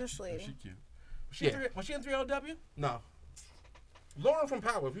 This lady. She cute. Yeah. Was she in 3LW? No. Lauren from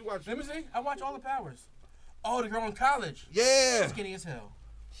Power. If you watch. Let me see. I watch all the powers. Oh, the girl in college. Yeah. She's skinny as hell.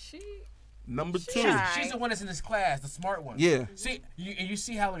 She. Number two. She's the one that's in this class, the smart one. Yeah. See, you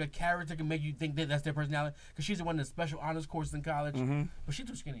see how like a character can make you think that that's their personality? Because she's the one in the special honors course in college. Mm-hmm. But she's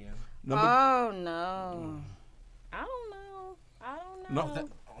too skinny, yeah. Oh, no. I don't know.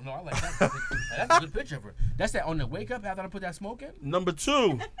 No, I like that. That's a good picture of her. That's that on the wake up after I put that smoke in. Number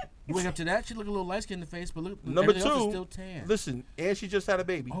two. You wake up to that, she look a little light skin in the face, but look, Number everything else is two. still tan. Listen, and she just had a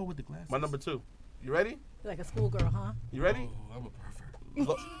baby. Oh, with the glasses. My number two. You ready? Like a schoolgirl, huh? You ready? Oh, I'm a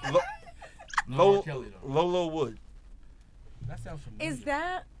pervert. Lo- Kelly, though. Lolo Wood. That sounds familiar. Is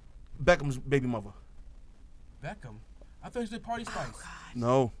that? Beckham's baby mother. Beckham? I thought she did Party Spice.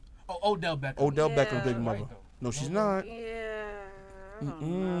 No. Oh, Odell Beckham. Odell Yeah. Beckham's baby Right, mother. though. No, she's not. Yeah. I don't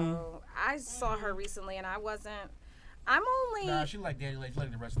know. I saw her recently and I wasn't. I'm only. Nah, she like Danny Lake. She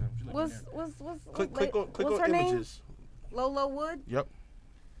like the rest of them. She like What's Click what's on her name? images. Lolo Wood? Yep.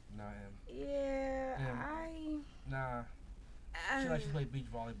 Nah, I am. Yeah. Nah. She like she played beach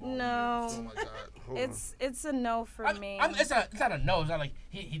volleyball. No. Oh my God. Hold on. It's a no for me. It's not a no. It's not like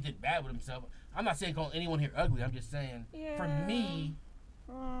he did bad with himself. I'm not saying calling anyone here ugly. I'm just saying for me,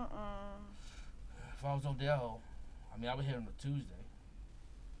 if I was Odell, I mean I would hit him on a Tuesday.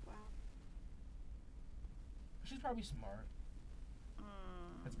 Wow. She's probably smart.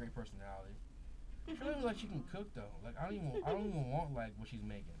 Has a great personality. She don't even like she can cook though. Like I don't even want like what she's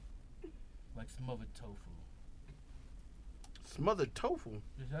making. Like smothered tofu. Smothered tofu.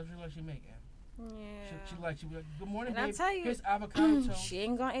 That's what like she making. Yeah. She be like, good morning, And I babe. tell you, Here's avocado toast. she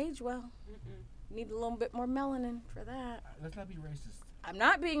ain't gonna age well. Need a little bit more melanin for that. Let's not be racist. I'm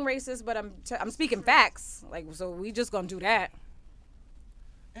not being racist, but I'm speaking facts. Like, so we just gonna do that.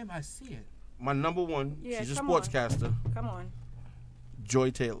 I see it. My number one. Yeah, She's a come on. sportscaster. Come on, Joy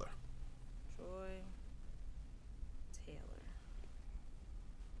Taylor. Joy Taylor.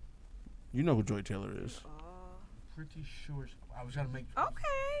 You know who Joy Taylor is. Pretty sure. I was trying to make.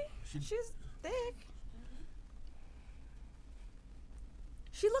 Okay, she's thick.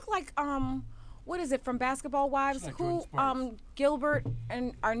 She looked like what is it from Basketball Wives? She's like Who Jordan Sparks. Gilbert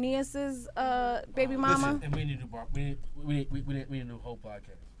and Arneas's baby mama? And we need to do we need to do a whole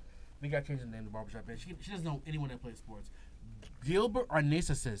podcast. We got to change the name to Barbershop Band. She doesn't know anyone that plays sports. Gilbert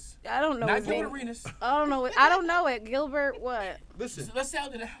Arneas. I don't know Not his name. Gilbert Arenas. I don't know it. I don't know it. Gilbert what? Listen. So let's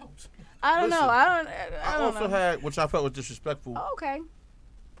sound it out. I don't Listen, know. I I don't also know. had, which I felt was disrespectful. Oh, okay.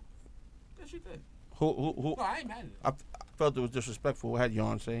 Yeah, she did. Who No, I ain't mad at it. I felt it was disrespectful. I had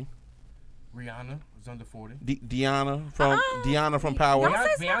Beyonce. Rihanna was under 40. Deanna from Power.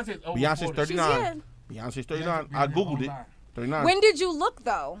 Beyonce's Beyonce's over Beyonce's 40. 39. Beyonce's 39. I googled it. 39. When did you look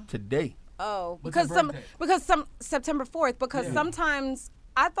though? Today. Oh, What's because her some birthday? because some September 4th. Because Yeah. sometimes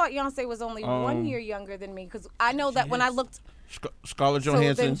I thought Beyonce was only 1 year younger than me. Because I know that when I is. looked, Scarlett so then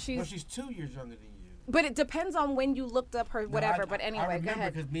Johansson. No, she's. she's 2 years younger than you. But it depends on when you looked up her whatever. But I anyway, go remember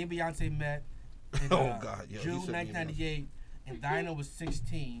ahead. because me and Beyonce met in Oh, God, yeah, he June said me and 1998, and Dinah was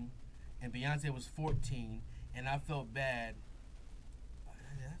 16, and Beyonce was 14, and I felt bad.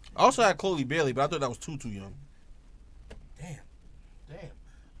 I also had Chloe Bailey, but I thought that was too young. Damn.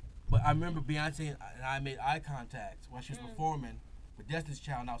 But I remember Beyonce and I made eye contact while she was performing with Destiny's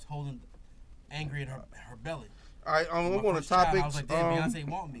Child, and I was holding angry at her belly. All right, My I'm going to first child, topics. I was like, damn, Beyonce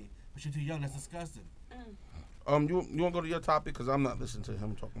want me, but she's too young. That's disgusting. You want to go to your topic? Because I'm not listening to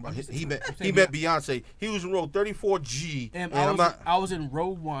him talking about he met saying Beyonce. He was in row 34G. And I'm not. I was in row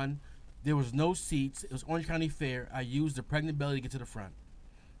 1. There was no seats. It was Orange County Fair. I used the pregnant belly to get to the front.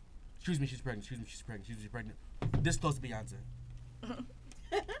 Excuse me, she's pregnant. She's pregnant. This close to Beyonce.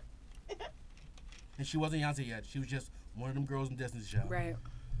 And she wasn't Beyonce yet. She was just one of them girls in Destiny's Child. Right.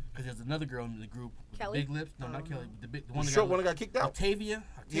 Because there's another girl in the group with Kelly? big lips. No, not Kelly. The one The that short one that got kicked out. Octavia.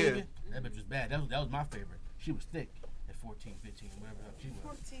 Yeah. That bitch was bad. That was my favorite. She was thick at 14, 15, whatever she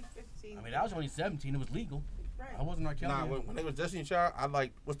was. 14, 15. I mean, I was only 17. It was legal. Right. I wasn't R. Kelly. Nah, when they was Destiny Child, I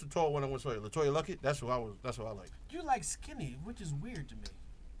like what's the tall one I went to? Latoya Luckett. That's who I like. You like skinny, which is weird to me.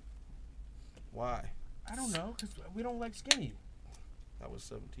 Why? I don't know, because we don't like skinny. That was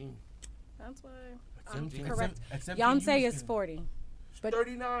 17. That's why. At 17 correct. at 17, you Beyonce was is skinny. 40. But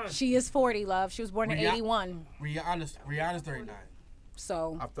 39. she is 40, love. She was born in Rihanna- 81. Rihanna's 39.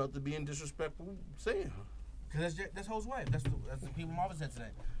 So I felt it being disrespectful saying her. Because that's Ho's wife. That's the people Marvin said today.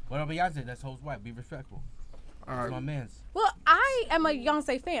 What about Beyonce? That's Ho's wife. Be respectful. All That's right. my man's. well, I am a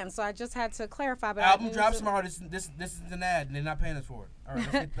Beyonce fan, so I just had to clarify. But I Album knew drops that- tomorrow. This is an ad, and they're not paying us for it. All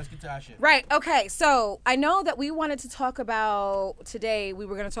right, let's get to our shit. Right. Okay. So I know that we wanted to talk about today. We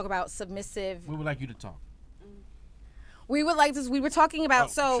were going to talk about submissive. We would like you to talk. We would like this. We were talking about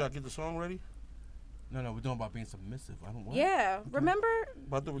Should so. I get the song ready? No, we're talking about being submissive. I don't want. Yeah. Remember?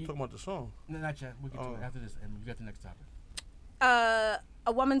 But I thought we were talking about the song. No, not yet. We'll get to Oh. it after this, and we got the next topic. a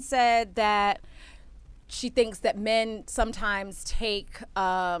woman said that she thinks that men sometimes take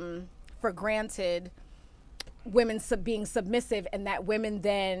for granted women being submissive, and that women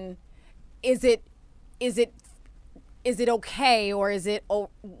then is it okay, or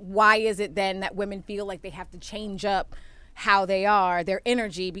why is it then that women feel like they have to change up how they are, their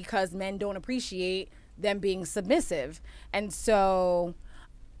energy, because men don't appreciate them being submissive. And so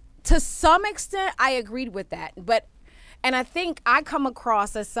to some extent I agreed with that, and I think I come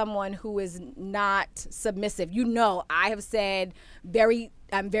across as someone who is not submissive. I have said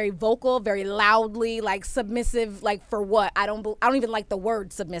I'm very vocal, very loudly, like submissive, like for what? I don't even like the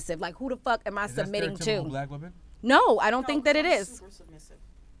word submissive. Like, who the fuck am I submitting to? Black women? No, I don't think that it is. Super submissive.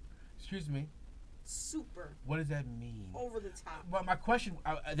 Excuse me. Super. What does that mean? Over the top. Well, my question,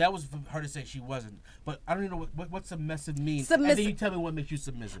 that was for her to say she wasn't, but I don't even know what submissive means. Submissive. And then you tell me what makes you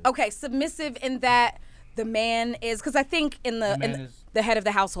submissive. Okay, submissive in that the man is, because I think in the head of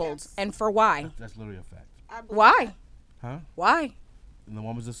the household, Yes. and for why? That's literally a fact. I believe Why? that. Huh? Why? And the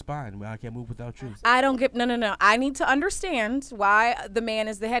woman's a spine. Well, I can't move without you. I don't get, no. I need to understand why the man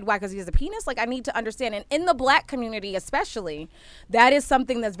is the head. Why? Because he has a penis? Like, I need to understand. And in the black community especially, that is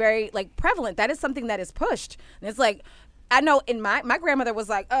something that's very, like, prevalent. That is something that is pushed. And it's like, I know in my grandmother was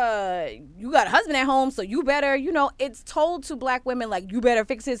like, you got a husband at home, so you better, it's told to black women, like, you better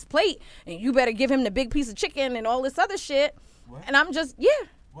fix his plate, and you better give him the big piece of chicken and all this other shit. What? And I'm just, yeah.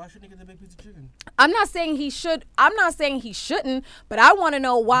 Why shouldn't he get the big piece of chicken? I'm not saying he should. I'm not saying he shouldn't, but I want to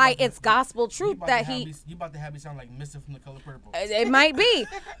know why it's gospel truth that he. You about to have me sound like Mister from The Color Purple. It might be.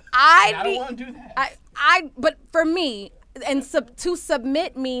 I don't want to do that. But for me, and to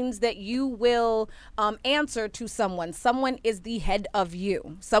submit means that you will answer to someone. Someone is the head of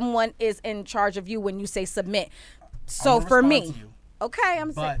you. Someone is in charge of you when you say submit. So wanna for respond me, to you. okay,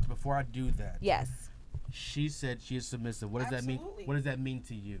 I'm saying But before I do that, yes. she said she is submissive. What does that mean? Absolutely. What does that mean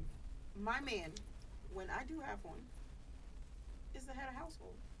to you? My man, when I do have one, is the head of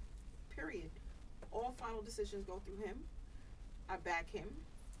household. Period. All final decisions go through him. I back him,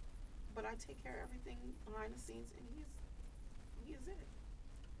 but I take care of everything behind the scenes, and he is it.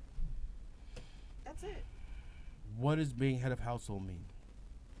 That's it. What does being head of household mean?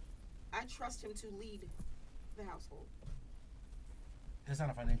 I trust him to lead the household. That's not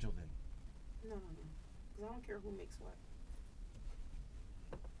a financial thing. No. Because I don't care who makes what.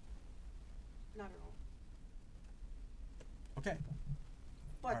 Not at all. Okay.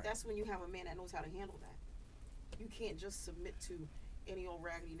 But Alright. that's when you have a man that knows how to handle that. You can't just submit to any old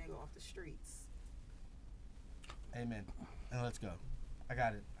raggedy nigga off the streets. Amen. And let's go. I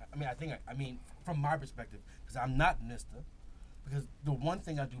got it. I mean, from my perspective, because I'm not Mister, because the one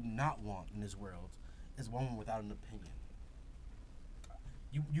thing I do not want in this world is a woman without an opinion.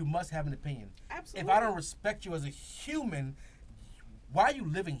 You must have an opinion. Absolutely. If I don't respect you as a human, why are you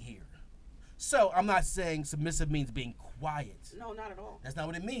living here? So I'm not saying submissive means being quiet. No, not at all. That's not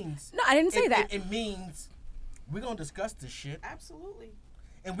what it means. No, I didn't say that. It means we're going to discuss this shit, Absolutely.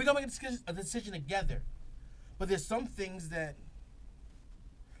 and we're going to make a decision together. But there's some things that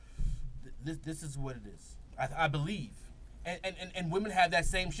this is what it is. I believe, and women have that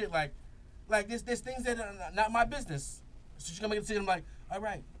same shit. Like there's things that are not my business. So she's gonna make a decision. I'm like, all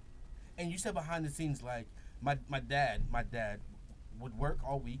right. And you said behind the scenes, like my dad would work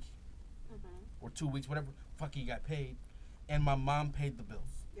all week or 2 weeks, whatever fuck he got paid, and my mom paid the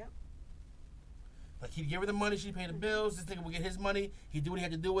bills. Yep. Like he'd give her the money, she'd pay the bills. This nigga would get his money. He'd do what he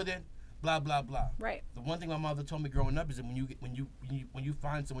had to do with it. Blah blah blah. Right. The one thing my mother told me growing up is that when you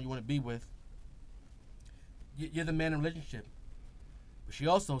find someone you want to be with, you're the man in a relationship. But she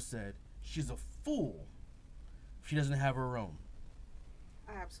also said she's a fool if she doesn't have her own.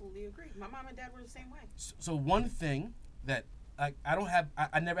 I absolutely agree. My mom and dad were the same way. So one thing that I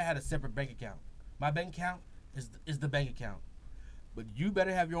never had a separate bank account. My bank account is the bank account. But you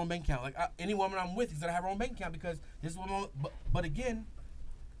better have your own bank account. Like any woman I'm with is gonna have her own bank account because this woman. But again,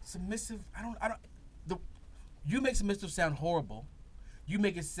 submissive. You make submissive sound horrible. You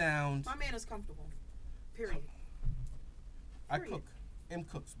make it sound. My man is comfortable. Period. I Period. cook. M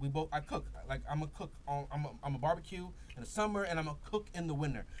cooks. I cook. Like I'm a cook. I'm a barbecue in the summer and I'm a cook in the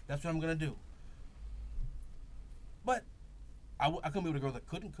winter. That's what I'm gonna do. But I couldn't be with a girl that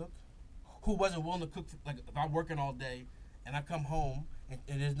couldn't cook, who wasn't willing to cook. Like if I'm working all day and I come home and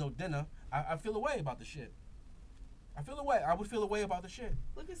there's no dinner, I feel a way about the shit. I feel a way. I would feel a way about the shit.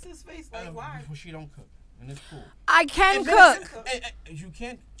 Look at his face. Like, why? Well, she don't cook, and it's cool. I can And cook. You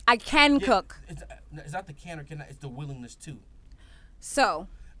can't. I can Yeah, cook. It's not the can or cannot. It's the willingness to. So.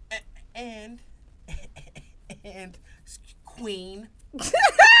 And queen. I'm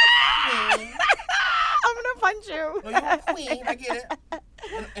gonna punch you. No, you're a queen. I get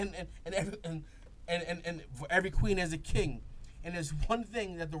it. And for every queen there's a king. And there's one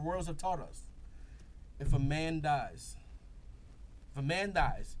thing that the royals have taught us: if a man dies,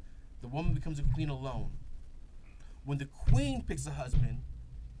 the woman becomes a queen alone. When the queen picks a husband,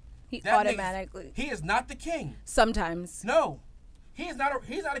 He that automatically. he is not the king. Sometimes. No, he is not.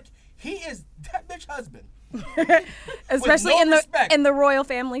 He is that bitch husband. Especially no respect. in the royal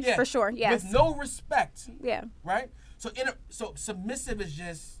family, Yeah, for sure. Yes. With no respect. Yeah. Right. So submissive is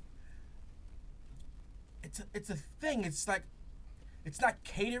just. It's a thing. It's like, it's not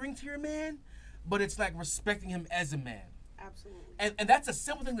catering to your man, but it's like respecting him as a man. Absolutely. And that's a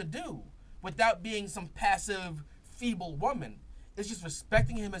simple thing to do without being some passive, feeble woman. It's just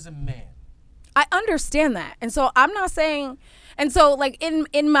respecting him as a man. I understand that. And so I'm not saying, and so like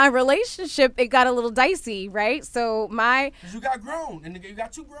in my relationship, it got a little dicey, right? So Because you got grown, and you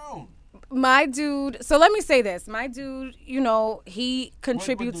got too grown. my dude, so let me say this. My dude, you know, he What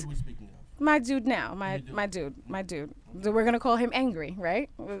contributes. dude are we speaking of? My dude now, my dude. So we're gonna call him Angry, right?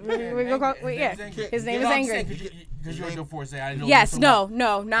 We're gonna call, yeah. His name is Angry. Because you're your force. I know. Yes, no,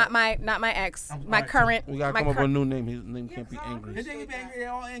 not my ex, my alright, current. We gotta my come up with a cur- new name. His name can't be His Angry. His name is angry.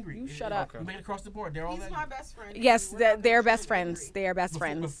 They're all angry. You shut up. You make it across the board. They're all He's angry. my best friend. Yes, We're not they're gonna best show him friends. angry. They are best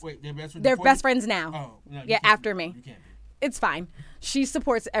friends. Wait, they're best friends. They're before best you? friends now. Oh, no, you Yeah, can't after be. me. You can't be. It's fine. She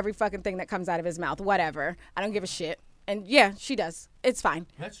supports every fucking thing that comes out of his mouth. Whatever. I don't give a shit. And yeah, she does. It's fine.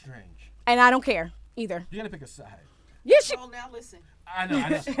 That's strange. And I don't care either. You gotta pick a side. Yeah, she. Well, now listen. I know.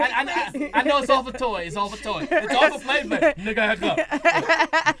 I know it's all for toy. It's all for toy. It's all for play. Nigga, heck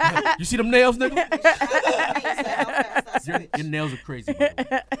up. You see them nails, nigga? How fast I Your switch. nails are crazy. By the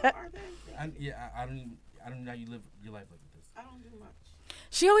way. Are they? I don't know how you live your life like this. I don't do much.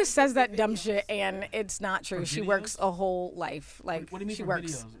 She always says that dumb shit, and it's not true. For She videos? works a whole life. Like What do you mean she for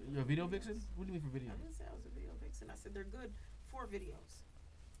works. videos? You're a video vixen? What do you mean for I videos? didn't say I was a video vixen. I said they're good for videos.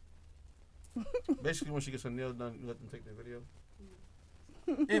 Basically, when she gets her nails done, you let them take their video.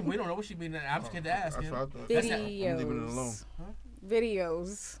 Yeah, we don't know what she mean. I'm scared to ask. That's him. what I thought. That's I'm leaving it alone.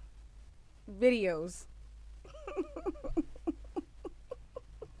 Videos. Videos.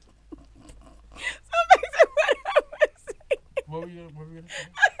 So basically what I was saying. What were you gonna say?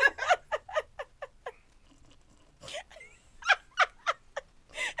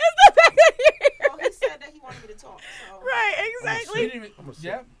 It's the fact that you're Well, he said that he wanted me to talk. So. right, You exactly. didn't even-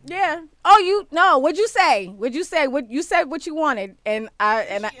 yeah. Yeah. Oh, you no. What'd you say? What'd you say? What you said? What you wanted, and I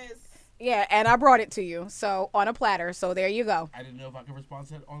She is. yeah, and I brought it to you. So on a platter. So there you go. I didn't know if I could respond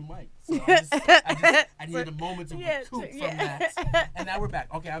to that on mic. So I needed a moment to Yeah, recoup yeah. from that. And now we're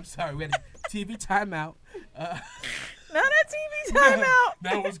back. Okay, I'm sorry. We had a TV timeout. Not a TV timeout.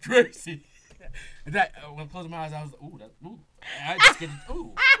 That was crazy. That when I closed my eyes, I was ooh. I just get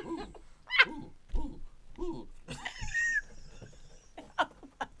ooh.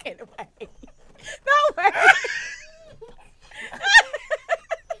 Get away. No way.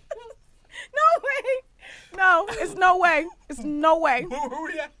 No way. No, it's no way. It's no way. Where were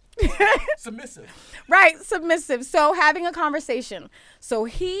we at? Submissive. Right, submissive. So having a conversation. So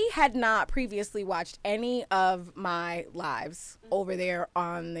he had not previously watched any of my lives over there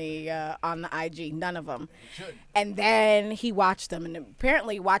on the IG, none of them. Should. And then he watched them and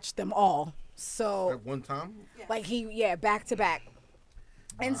apparently watched them all. So At one time, like back to back.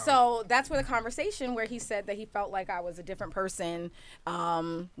 And so that's where the conversation where he said that he felt like I was a different person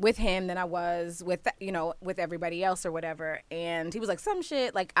with him than I was with, with everybody else or whatever. And he was like, some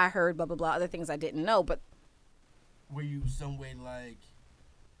shit, like I heard, blah, blah, blah, other things I didn't know. But Were you some way like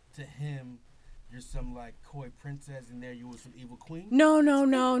to him? You're some like coy princess, and there you was some evil queen. no,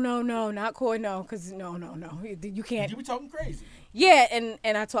 not Coy, no, because no. You can't. You be talking crazy. Yeah,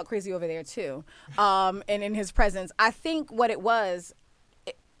 and I talk crazy over there too. And in his presence, I think what it was,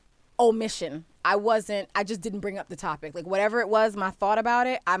 omission. I just didn't bring up the topic. Like whatever it was, my thought about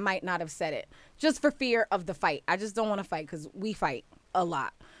it, I might not have said it just for fear of the fight. I just don't want to fight because we fight a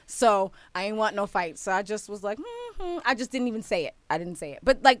lot. So I ain't want no fight. So I just was like, I just didn't even say it. I didn't say it.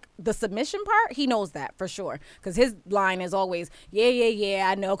 But like the submission part, he knows that for sure. Because his line is always, yeah,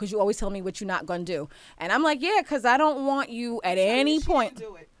 I know. Because you always tell me what you're not going to do. And I'm like, yeah, because I don't want you at any She point. didn't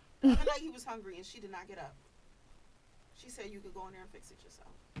do it. The other night he was hungry and she did not get up. She said you could go in there and fix it yourself.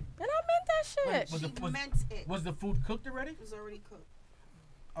 And I meant that shit. Was She the- was- meant it. Was the food cooked already? It was already cooked.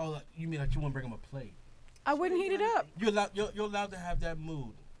 Oh, like, you mean like you want to bring him a plate? I wouldn't heat it up. You're allowed to have that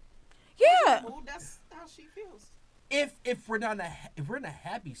mood. Yeah. Well, that's how she feels. If we're not if we're in a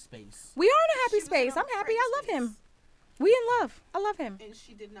happy space, We are in a happy She was space. in a I'm happy. great I love space. him. We in love. I love him. And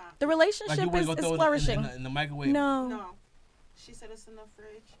she did not. The like relationship you want is to go throw flourishing. it in the microwave. No. No. She said it's in the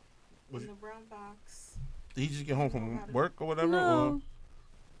fridge, Was in the brown box. Did he just get home from work or whatever? No.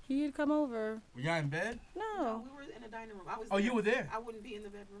 He had come over. Were y'all in bed? No. We were in the dining room. I was. Oh, there. you were there. I wouldn't be in the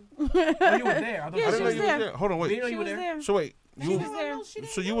bedroom. Oh, you were there. I thought Yeah, I you didn't she know was you there. was there. Hold on, You wait. didn't know She you were was there? there. So wait, She you didn't know, she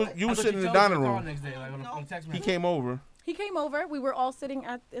didn't so you know was it. you I was thought sitting in the told us dining to call room. Next day, like on text He message. came over. He came over. We were all sitting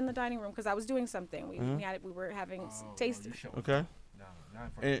in the dining room because I was doing something. We were having tasting. Okay.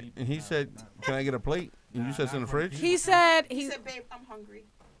 And he said, "Can I get a plate?" And you said it's in the fridge. He said He said, "Babe, I'm hungry."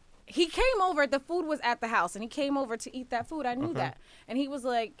 he came over. The food was at the house, and he came over to eat that food. I knew Okay. that, and he was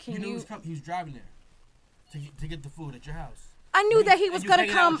like, You "Can knew you?" he was driving there to get the food at your house. I knew that he And was you gonna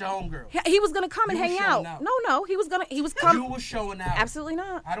hanging out come. with your homegirl. He was gonna come and You was hang showing out. out. No, he was You coming. were showing out. Absolutely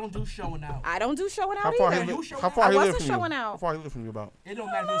not. I don't do showing out. I don't do showing out How far either. he You lived? showed How out. far I he lived wasn't from you? showing How out. far he lived from you about? It don't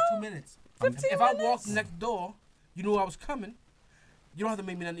matter if it was 2 minutes. 15 If I walked minutes. next door, you knew I was coming. You don't have to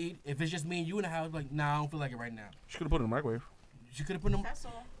make me nothing to eat. If it's just me and you in the house, like, nah, I don't feel like it right now. She could have put it in the microwave. She could have put them. That's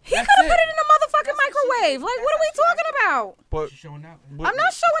all. He could That's have it. put it in the motherfucking That's what she microwave. did. Like, That's what are we what she talking did. about? But, She's showing out. but I'm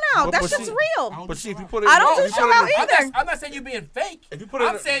not showing out. but That see- shit's I real. don't but do see if show you out. put it, I don't if do you show put it in out the- either. I'm not saying you being fake. If you put it in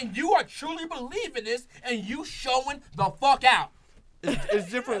I'm the- saying you are truly believing this and you showing the fuck out. It's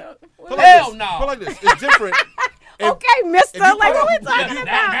different. Put Hell this. no. Put like this. It's different. Okay, mister. if you Like, put what we it- talking if-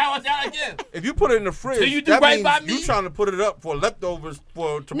 about? Now it's out again. If you put it in the fridge, So you do that right means by me? you trying to put it up for leftovers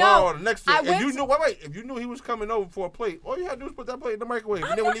for tomorrow or the next day. I If went you to- knew, wait, if you knew he was coming over for a plate, all you had to do was put that plate in the microwave. No,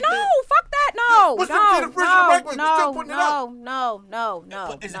 And then when he fuck that. No, What's the difference in the fridge and the microwave? You're still putting it up.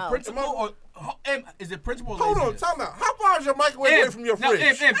 No. Is it principle or is it principle? Or Hold on, laziness? time out. How far is your microwave away from your No,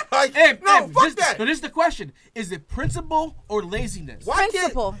 fridge? Like, no, fuck that. So this is the question: is it principle or laziness? Why can't-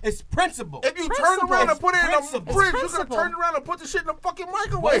 Principle. It's principle. If you turn Principle. around and put it in the Principle. fridge, you could have Principle. turned around and put the shit in the fucking What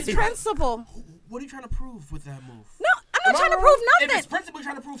microwave. is Principle. What are you trying to prove with that move? No, I'm Am not I trying to wrong? prove If nothing. it's principle, you're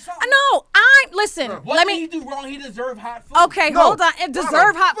trying to prove something. No, listen. What Let did me. he do wrong? He deserved hot food. Okay, No. hold on. It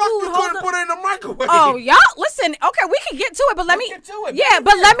deserve hot Fuck, food. you Hold couldn't on. put it in the microwave. Oh, y'all, listen. Okay, we can get to it, but let me. Let's get to it. Yeah, Baby.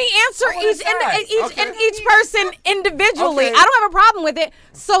 but let me answer I wanna each decide. each person individually. Okay. I don't have a problem with it.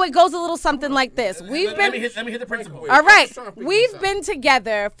 So it goes a little something like this. We've Let been me hit the principle. all right. I'm trying to figure We've this out. been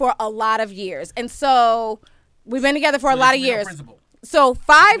together for a lot of years, and so we've been together for a lot of there's no years. principle. So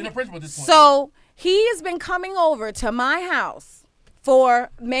no principle at this point. So he has been coming over to my house for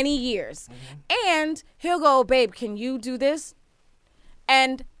many years, and he'll go, "Babe, can you do this?"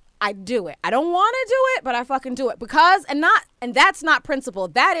 And I do it. I don't want to do it, but I fucking do it because and that's not principle.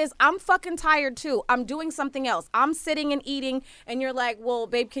 That is, I'm fucking tired too. I'm doing something else. I'm sitting and eating, and you're like, "Well,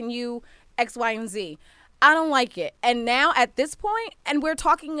 babe, can you X, Y, and Z?" I don't like it. And now at this point, and we're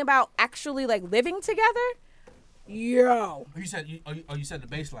talking about actually like living together. Yo, You said you said the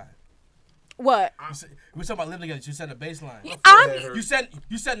baseline. what? We're talking about living together. You said the baseline. I'm You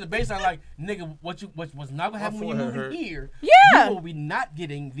said in the baseline like nigga, what was not gonna happen when you forehead move hurt. in here? Yeah. You will be not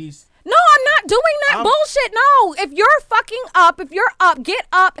getting these. No, I'm not doing that bullshit. No, if you're fucking up, if you're up, get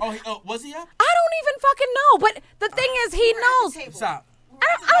up. Oh, was he up? I don't even fucking know. But the thing is, he We were at the knows. table. Stop. We were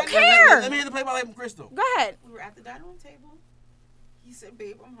I at the don't dining room- care. Let me hear the play by from Crystal. Go ahead. We were at the dining room table. He said,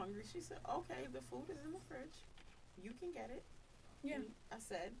 "Babe, I'm hungry." She said, "Okay, the food is in the fridge. You can get it." Yeah. And I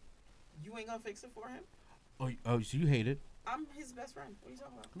said, "You ain't gonna fix it for him? Oh, so you hate it? I'm his best friend. What are you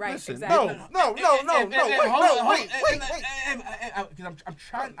talking about?" Right. Listen, exactly. no. Wait. Because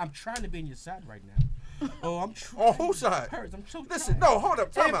I'm trying to be on your side right now. Oh, I'm trying. On whose side? Hers. I'm so Listen, trying. no, hold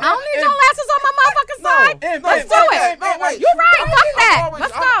up, time out. I don't need no glasses on my motherfucking side. Let's do it. No, wait. You right. Fuck that.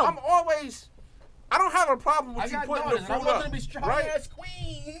 Let's go. I'm always. I don't have a problem I with you got putting daughters. the I food want up, them to be strong right? ass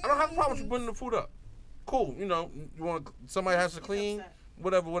queens. I don't have a problem with you putting the food up. Cool, you know, you want somebody has to clean,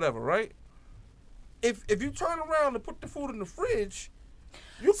 upset. whatever, right? If you turn around and put the food in the fridge,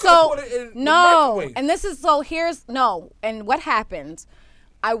 you could So put it in the no, microwave. and this is so. Here's no, and what happened?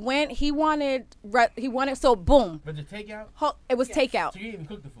 I went. He wanted. So boom. But the takeout. It was takeout. So you didn't even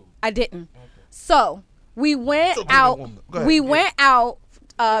cook the food. I didn't. So we went So, out. go ahead, We yeah. went out.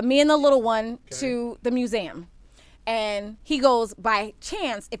 Me and the little one to the museum, and he goes, by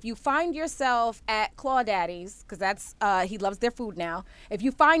chance, if you find yourself at Claw Daddy's, because that's he loves their food now. If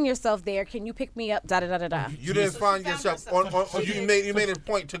you find yourself there, can you pick me up? Da da da da da. You didn't So find she found yourself herself. on She you did. made a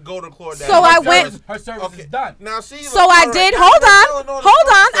point to go to Claude. So I went- Her service is done. Now see. So I did. Hold on.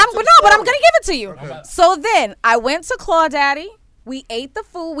 But I'm gonna give it to you. Okay. So then I went to Claw Daddy. We ate the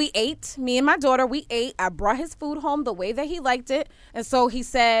food. We ate. Me and my daughter. We ate. I brought his food home the way that he liked it, and so he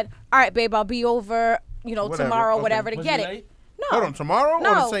said, "All right, babe, I'll be over, Whatever, tomorrow, okay. whatever, to Was get he it." late? No. Hold on, tomorrow or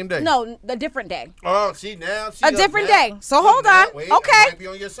the same day? No, a different day. Oh, see now. A different day. So hold on. Wait, I Okay. might be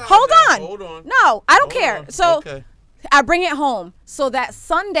on your side Hold now. on. Hold on. No, I don't Hold care. on. So Okay. I bring it home. So that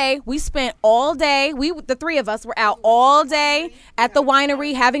Sunday, we spent all day. The three of us were out all day at the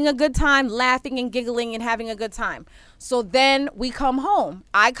winery, having a good time, laughing and giggling and having a good time. So then we come home.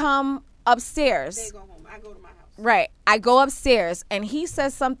 I come upstairs. They go home. I go to my house. Right. I go upstairs, and he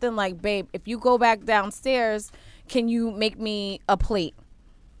says something like, babe, if you go back downstairs, can you make me a plate?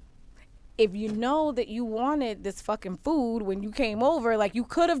 If you know that you wanted this fucking food when you came over, like, you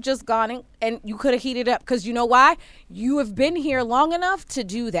could have just gone in and you could have heated up. Because you know why? You have been here long enough to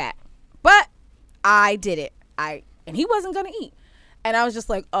do that. But I did it. And he wasn't going to eat. And I was just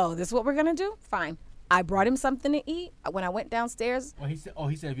like, oh, this is what we're going to do? Fine. I brought him something to eat when I went downstairs. Well, he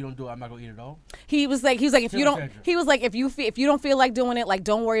said if you don't do it, I'm not gonna eat it all. He was like, if you don't feel like doing it, like,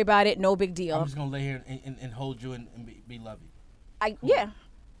 don't worry about it. No big deal. I'm just gonna lay here and hold you and be lovey. Yeah.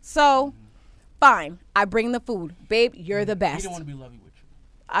 So, fine. I bring the food. Babe, you're the best. He didn't want to be lovey with you.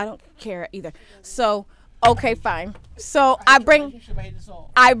 I don't care either. So, okay, fine. So I bring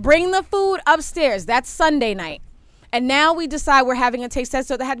the food upstairs. That's Sunday night. And now we decide we're having a taste test,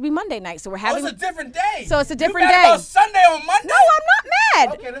 so that had to be Monday night. So we're having. It's a different day. So it's a different you day. About Sunday on Monday. No, I'm not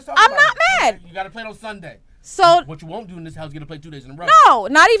mad. Okay, let's talk I'm about not it. mad. You got to play it on Sunday. So what you won't do in this house is get to play 2 days in a row. No,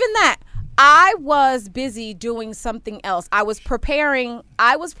 not even that. I was busy doing something else. I was preparing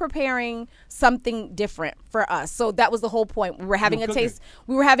something different for us. So that was the whole point. We were having a taste.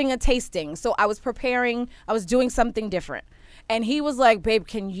 We were having a tasting. So I was doing something different. And he was like, babe,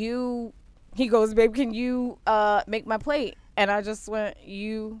 he goes, babe, can you make my plate? And I just went,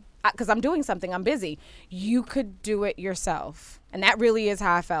 because I'm doing something. I'm busy. You could do it yourself. And that really is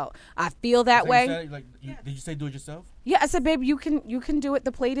how I felt. I feel that way. Did you say do it yourself? Yeah, I said, babe, you can do it.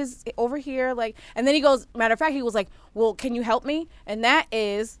 The plate is over here. Like, and then he goes, matter of fact, he was like, well, can you help me? And that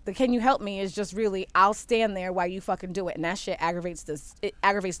is, the can you help me is just really, I'll stand there while you fucking do it. And that shit aggravates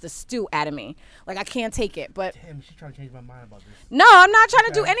the stew out of me. Like, I can't take it. But damn, she's trying to change my mind about this. No, I'm not trying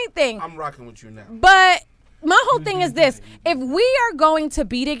to do anything. I'm rocking with you now. But my whole thing is this: if we are going to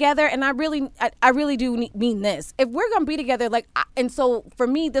be together, and I really do mean this, if we're gonna be together, like, and so for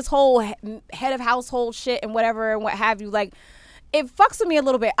me, this whole head of household shit and whatever and what have you, like, it fucks with me a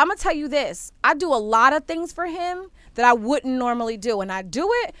little bit. I'm gonna tell you this: I do a lot of things for him that I wouldn't normally do, and I do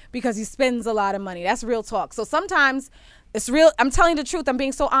it because he spends a lot of money. That's real talk. So sometimes it's real. I'm telling you the truth. I'm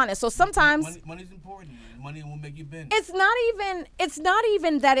being so honest. So sometimes money's important. Money will make you bend. It's not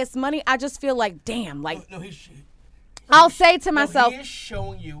even that it's money. I just feel like, damn, like, no, I'll say to myself, he is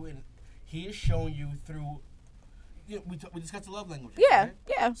showing you through. We discussed the love language. Yeah, right?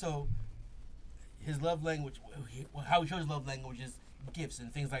 yeah. So his love language, how he shows his love language is gifts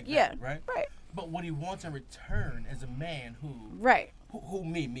and things like yeah, that, right? Right. But what he wants in return as a man who, right, who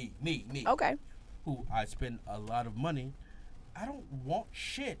me, okay, who I spend a lot of money, I don't want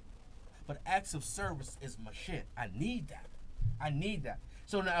shit. But acts of service is my shit. I need that.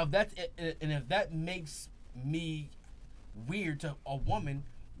 So now if that makes me weird to a woman,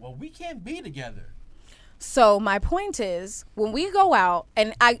 well, we can't be together. So my point is, when we go out,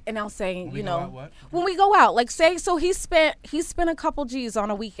 and I'll say, when we go out, like, say, so he spent a couple G's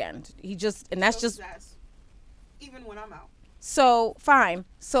on a weekend. Even when I'm out. So fine.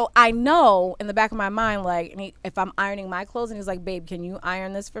 So I know in the back of my mind, like, if I'm ironing my clothes and he's like, babe, can you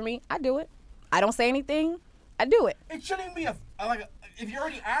iron this for me? I do it. I don't say anything. I do it. It shouldn't be if you're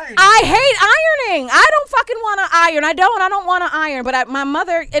already ironing. I hate ironing. I don't fucking want to iron. I don't want to iron. But my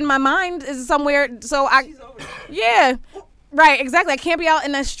mother in my mind is somewhere. So yeah, right, exactly. I can't be out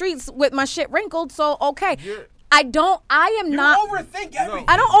in the streets with my shit wrinkled. So okay. I don't overthink everything.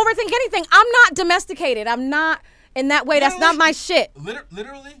 I don't overthink anything. I'm not domesticated. I'm not. In that way, that's not my shit.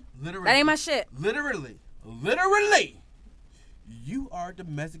 Literally. That ain't my shit. Literally. You are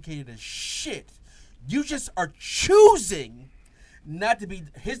domesticated as shit. You just are choosing not to be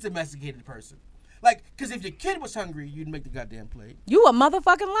his domesticated person. Like, because if your kid was hungry, you'd make the goddamn plate. You a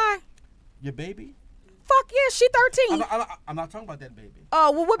motherfucking lie. Your baby? Fuck yeah, she 13. I'm not talking about that baby.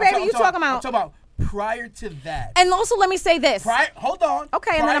 Oh, well, what baby you talking about? I'm talking about prior to that. And also, let me say this. Hold on.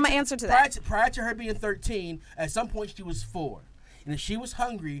 Okay, and then I'm going to answer to that. Prior to her being 13, at some point she was 4. And if she was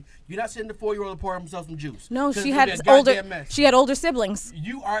hungry, you're not sending the 4-year-old to pour himself some juice. No, she had older siblings.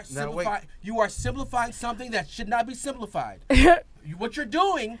 You are simplifying something that should not be simplified. What you're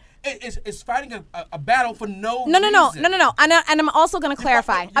doing is fighting a battle for no reason. No. And I'm also going to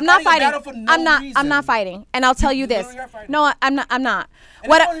clarify. I'm not fighting. I'm not fighting. And I'll tell you this. No, I'm not.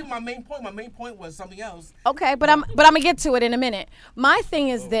 And my main point was something else. Okay, but I'm going to get to it in a minute. My thing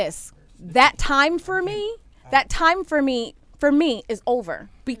is this. That time for me is over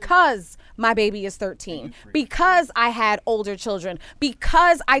because my baby is 13. Because I had older children,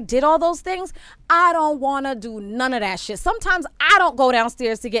 because I did all those things, I don't want to do none of that shit. Sometimes I don't go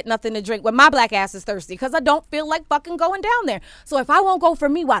downstairs to get nothing to drink when my black ass is thirsty because I don't feel like fucking going down there. So if I won't go for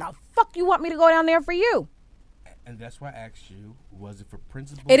me, why the fuck you want me to go down there for you? And that's why I asked you, was it for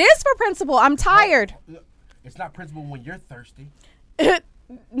principle? It is for principle. I'm tired. It's not principle when you're thirsty.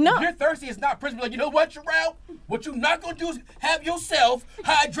 No. If you're thirsty, it's not principle. Like, you know what, Jarrell? What you're not going to do is have yourself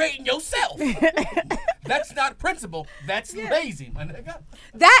hydrating yourself. That's not principle. That's lazy, my nigga.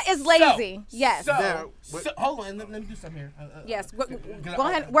 That is lazy. Yes. So, hold on. Let me do something here. Yes. Go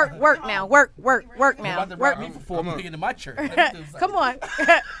ahead. Work now. Work You're now. about to rob me for 4 million in my church. Come on.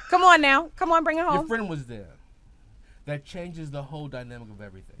 Come on now. Come on, bring it Your home. friend was there. That changes the whole dynamic of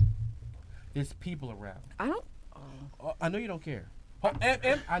everything. There's people around. I know you don't care.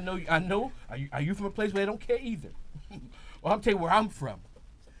 I know. Are you from a place where they don't care either? Well, I'm telling you where I'm from.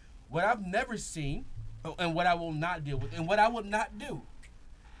 What I've never seen, and what I will not deal with, and what I will not do,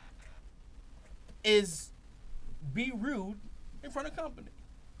 is be rude in front of company.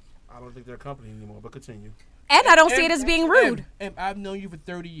 I don't think they're a company anymore, but continue. And I don't see it as being rude. And I've known you for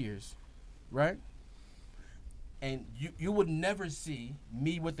 30 years, right? And you would never see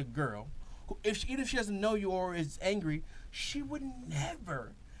me with a girl who, even if she doesn't know you or is angry, we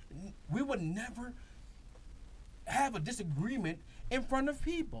would never have a disagreement in front of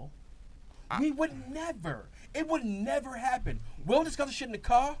people. We would never. It would never happen. We'll discuss the shit in the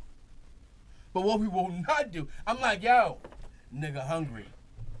car, but what we will not do, I'm like, yo, nigga hungry.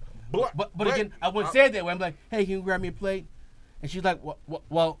 But again, I wouldn't say it that way. I'm like, hey, can you grab me a plate? And she's like,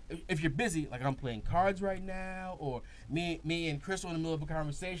 well, if you're busy, like I'm playing cards right now, or me and Crystal in the middle of a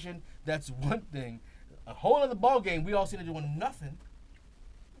conversation, that's one thing. A whole other ball game, we all sitting there doing nothing.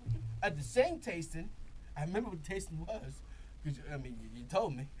 At the same tasting, I remember what the tasting was, because you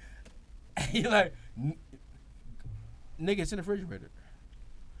told me. And you're like, nigga, it's in the refrigerator.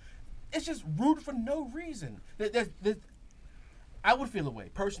 It's just rude for no reason. I would feel the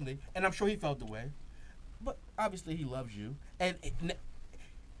way personally, and I'm sure he felt the way. But obviously he loves you. And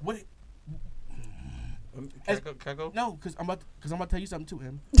what? Can I go? No, because I'm about to tell you something to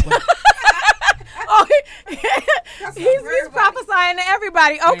him. Oh, he's prophesying to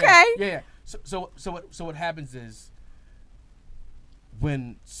everybody. Okay. Yeah. So what happens is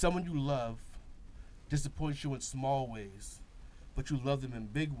when someone you love disappoints you in small ways, but you love them in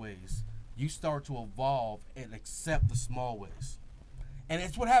big ways, you start to evolve and accept the small ways. And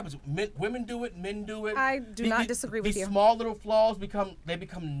it's what happens. Women do it, men do it. I do not disagree with you. These small little flaws become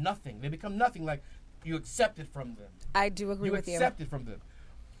nothing. They become nothing. Like you accept it from them. I do agree with you. You accept it from them.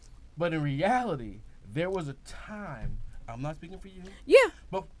 But in reality, there was a time, I'm not speaking for you. Yeah.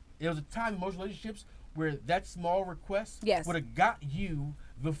 But there was a time in most relationships where that small request Yes. would have got you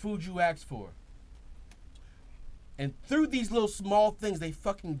the food you asked for. And through these little small things, they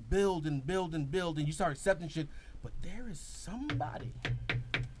fucking build and build and build, and you start accepting shit. But there is somebody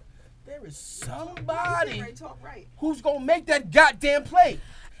Talk right. who's gonna make that goddamn plate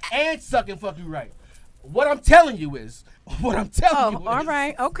and suck and fuck you right. What I'm telling you is, All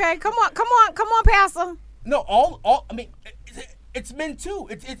right. Okay. Come on, Pastor. No, I mean, it's men too.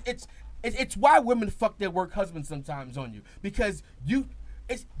 It's why women fuck their work husbands sometimes on you, because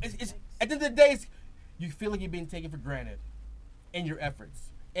it's at the end of the day, you feel like you're being taken for granted in your efforts,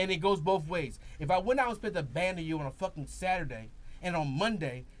 and it goes both ways. If I went out and spent a band of you on a fucking Saturday, and on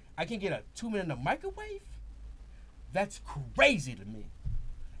Monday I can get a 2-minute in the microwave, that's crazy to me.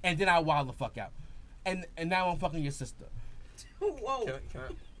 And then I wild the fuck out, and now I'm fucking your sister. Whoa.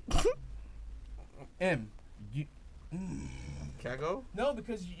 Can I go? No,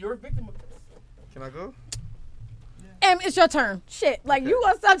 because you're a victim of this. Can I go? It's your turn. Shit. Like, you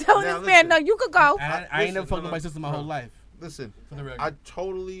gonna stop telling Now, this man, no, listen. you could go. I ain't never fucked my sister my whole life. Listen, For the record. I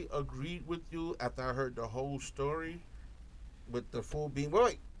totally agreed with you after I heard the whole story with the food being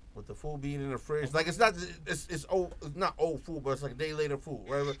with the food being in the fridge. Like it's not not old food, but it's like a day later food.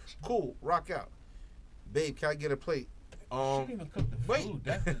 Whatever. Cool, rock out. Babe, can I get a plate? She didn't even cook the wait. food.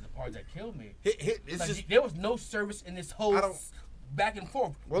 That's the part that killed me. It's Like, just there was no service in this whole I don't- back and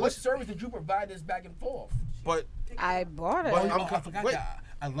forth. Well, what listen. service did you provide this back and forth? but I bought it. But I I'm forgot wait. that.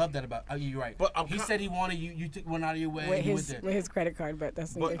 I love that about. You're right. But I'm he con- said he wanted you. You took one out of your way. with and you went his there. credit card, but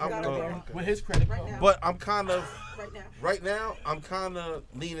that's But neither I'm here nor there. okay. With his credit Right card. now. But I'm kind of Right now. I'm kind of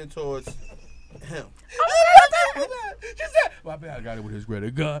leaning towards him. She said, "Well, I got it with his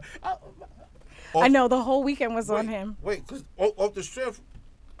credit card." I know the whole weekend was on him. Wait, because off the strength,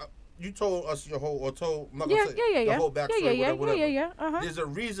 you told us your whole, or told, I'm not Yeah, gonna say yeah. the whole backstory, whatever. Yeah. Uh-huh. There's a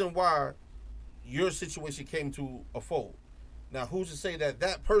reason why your situation came to a fold. Now, who's to say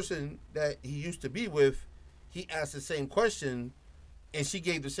that person that he used to be with, he asked the same question, and she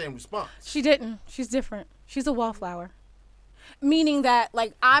gave the same response? She didn't. She's different. She's a wallflower. Meaning that,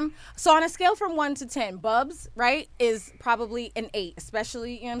 like, so on a scale from 1 to 10, Bubs, right, is probably an 8,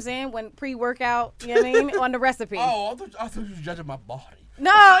 especially, you know what I'm saying, when pre-workout, you know what I mean, on the recipe. Oh, I thought you were judging my body.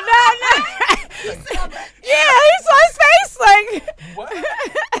 No. Yeah, he saw his face, like. What?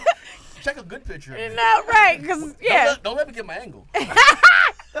 Check a good picture of me. No, right, because, yeah. Don't let me get my angle.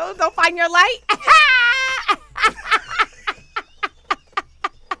 Don't find your light.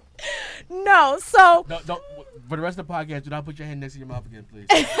 No, so. Don't. For the rest of the podcast, do not put your hand next to your mouth again, please.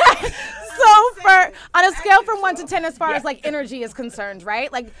 So on a scale from 1 to 10, as far as like energy is concerned,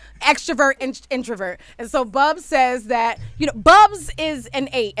 right? Like extrovert, introvert. And so Bubs says that, you know, Bubs is an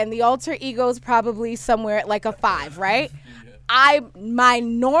 8 and the alter ego is probably somewhere at like a 5, right? Yeah. My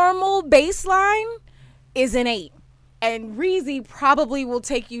normal baseline is an 8. And Reezy probably will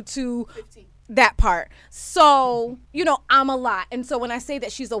take you to 15. That part. So, you know, I'm a lot. And so when I say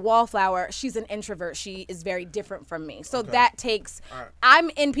that she's a wallflower, she's an introvert. She is very different from me. So that takes, I'm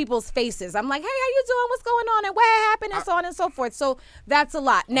in people's faces. I'm like, hey, how you doing? What's going on? And what happened? And so on and so forth. So that's a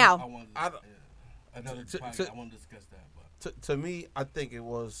lot. Now, I want to discuss that. But. To me, I think it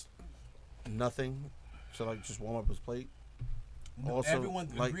was nothing. So, like, just warm up his plate. Also, everyone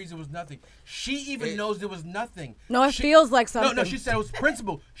agrees it was nothing. She even knows it was nothing. No, it feels like something. No, she said it was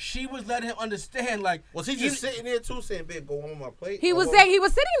principle. She was letting him understand, like. Was he just sitting there too, saying, "Babe, go warm up my plate"? He was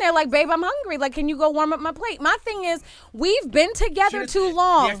sitting there like, "Babe, I'm hungry. Like, can you go warm up my plate?" My thing is, we've been together too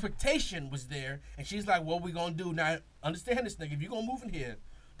long. The expectation was there, and she's like, "What we gonna do now? Understand this, nigga. If you gonna move in here,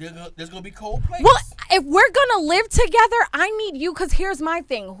 there's gonna be cold plates." Well, if we're gonna live together, I need you. Cause here's my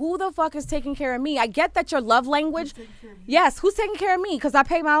thing: who the fuck is taking care of me? I get that your love language. Yes, who's taking care of me? Cause I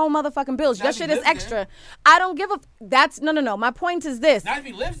pay my own motherfucking bills. Your shit is extra. There. I don't give a. That's no. My point is this. Not if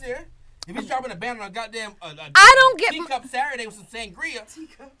he lives there. If he's dropping a band on a goddamn I don't get teacup Saturday with some sangria.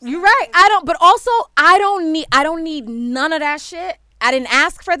 You're right. I don't. But also, I don't need none of that shit. I didn't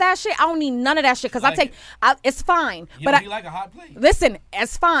ask for that shit. I don't need none of that shit because it's fine. You like a hot plate. Listen,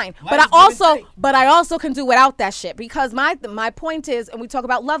 it's fine. Life But I also can do without that shit because my point is, and we talk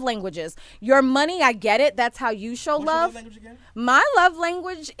about love languages. Your money, I get it. That's how you show What's love. Your love language again? My love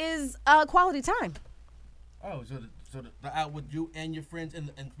language is quality time. Oh, so the out with you and your friends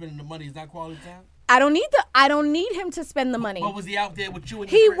and spending the money is not quality time? I don't need him to spend the money. But was he out there with you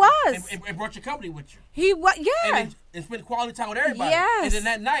and your friends? He was. And brought your company with you? He was, yeah. And spent quality time with everybody. Yes. And then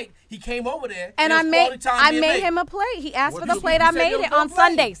that night, he came over there. And I made him a plate. He asked for the plate. I made it on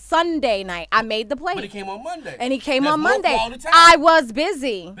Sunday night. I made the plate. But he came on Monday. And he came on Monday. I was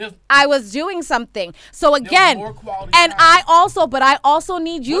busy. I was doing something. So again, and I also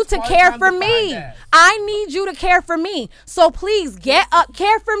need you to care for me. I need you to care for me. So please get up,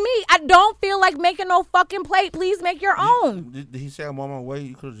 care for me. I don't feel like making no fucking plate. Please make your own. Did he say I'm on my way?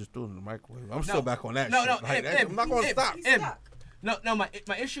 You could have just threw it in the microwave. I'm still back on that shit. No, I'm not going to stop. No, my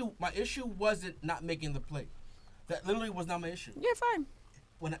issue wasn't not making the plate. That literally was not my issue. Yeah, fine.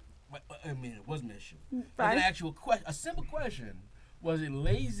 It wasn't an issue. Fine. I'm gonna ask you a simple question: was it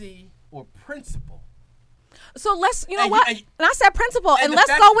lazy or principle? So let's, you know and what? And I said principle, and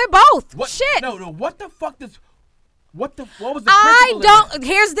let's go with both. What, shit. No. What the fuck does? What was the principle?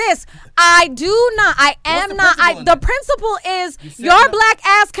 Here's this. I am not. The principle is your black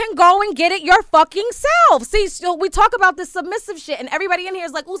ass can go and get it your fucking self. See, so we talk about this submissive shit, and everybody in here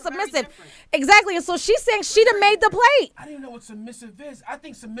is like, ooh, submissive. Exactly. And so she's saying she done made the plate. I didn't even know what submissive is. I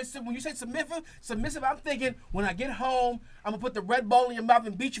think submissive, when you say submissive, I'm thinking when I get home, I'm gonna put the Red Bull in your mouth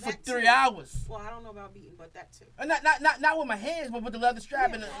and beat you for 3 hours. Well, I don't know about beating, but that too. Not with my hands, but with the leather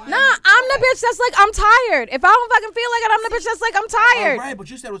strap. And I'm the bitch that's like, I'm tired. If I don't fucking feel like it, I'm the bitch that's like, I'm tired. Right, but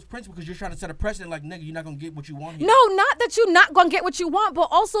you said it was principle because you're trying to set a precedent like, nigga, you're not going to get what you want here. No, not that you're not going to get what you want, but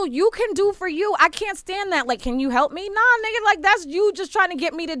also you can do for you. I can't stand that. Like, can you help me? Nah, nigga, like, that's you just trying to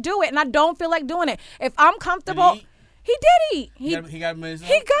get me to do it, and I don't feel like doing it. If I'm comfortable... He did eat. He got it.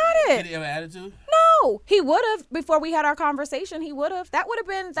 Did he have an attitude? No, he would have before we had our conversation. He would have. That would have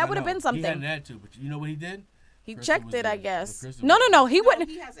been something. He had an attitude, but you know what he did? He checked it, I guess. No. He wouldn't.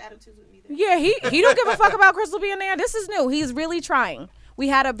 He has attitudes with me. Yeah, he don't give a fuck about Crystal being there. This is new. He's really trying. We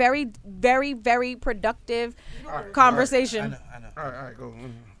had a very, very, very productive conversation. I know. All right, go.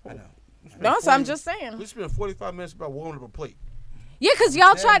 I know. No, so I'm just saying. We spent 45 minutes about warming up a plate. Yeah, because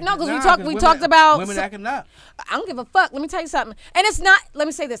y'all tried. No, because we talked about women acting up. I don't give a fuck. Let me tell you something. And it's not. Let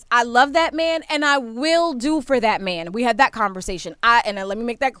me say this. I love that man, and I will do for that man. We had that conversation. And let me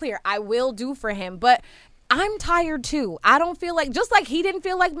make that clear. I will do for him, but I'm tired too. I don't feel like, just like he didn't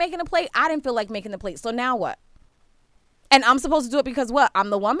feel like making a plate, I didn't feel like making the plate. So now what? And I'm supposed to do it because what? I'm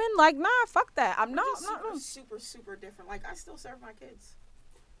the woman? Like, nah, fuck that. I'm not. Just super, super different. Like, I still serve my kids.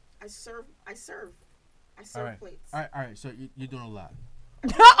 I serve plates. All right. So you're doing a lot.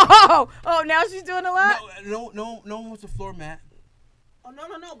 oh, now she's doing a lot? No one wants a floor mat. Oh,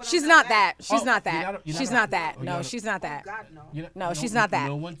 no. But She's I'm not that. She's Oh, not you're that. not- you're She's not- not that. oh, No, you're she's not Oh, that. God, no. No, she's not that.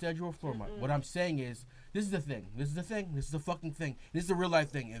 No one said you're a floor mat. What I'm saying is, this is the thing. This is the fucking thing. This is the real life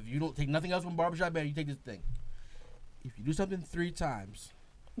thing. If you don't take nothing else from barbershop band, you take this thing. If you do something 3 times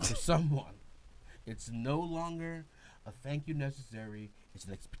for someone, it's no longer a thank you necessary. It's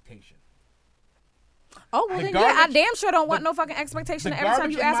an expectation. Oh, well, The then, yeah, I garbage- damn sure don't want the- no fucking expectation the every time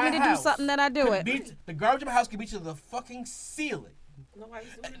garbage you in ask my me to do house something that I do could it. the garbage in my house can be to the fucking ceiling. Nobody's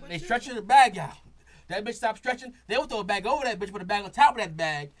doing it but They you. stretching the bag out. That bitch stops stretching. They will throw a bag over that bitch, put a bag on top of that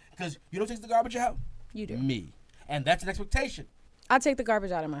bag. Because you don't take the garbage out? You do. Me. And that's an expectation. I take the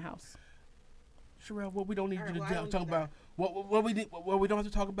garbage out of my house. Sherelle, what we don't need All you right, to well, I don't talk do that. about, what we don't have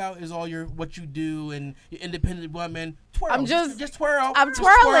to talk about is all what you do and your independent woman. Twirl. I'm just twirl. I'm Just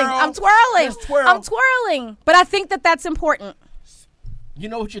twirling. twirl. I'm twirling. Just twirl. I'm twirling. But I think that that's important. You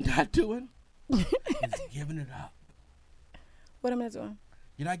know what you're not doing? is giving it up. What am I doing?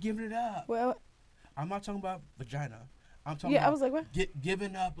 You're not giving it up. Well, I'm not talking about vagina. I'm talking yeah, about I was like, what?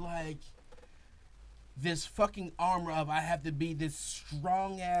 giving up like this fucking armor of I have to be this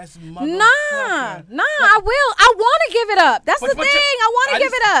strong ass motherfucker. Nah, I will. I want to give it up. That's the thing. I want to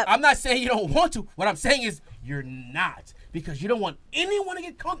give it up. I'm not saying you don't want to. What I'm saying is you're not, because you don't want anyone to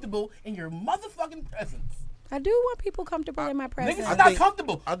get comfortable in your motherfucking presence. I do want people comfortable in my Niggas presence. is I not think-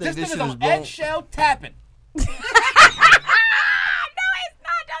 comfortable. I think This this nigga's shit is on blown. eggshell tapping. No, he's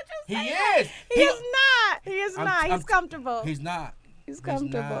not. Don't you He say that. is. He is not. He is I'm- not. I'm- He's comfortable. He's not. He's not.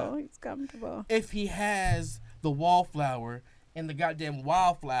 comfortable. He's comfortable. If he has the wallflower and the goddamn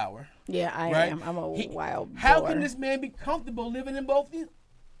wildflower, Yeah, I right? am. I'm a wild How boar. can this man be comfortable living in both these?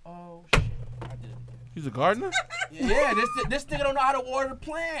 Oh shit! I did it. He's a gardener? Yeah, this nigga don't know how to water the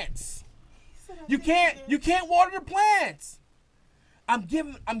plants. You can't water the plants. I'm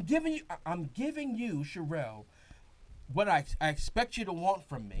giving you, Sherelle, what I expect you to want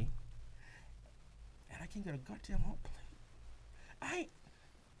from me, and I can't get a goddamn hot plate.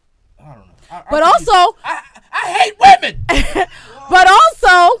 I don't know. But also, I hate women. But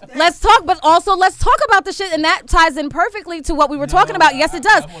also, let's talk about the shit, and that ties in perfectly to what we were talking about. Yes, it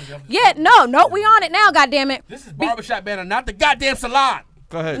does. Yeah, no, we on it now. Goddamn it. This is barbershop banner, not the goddamn salon.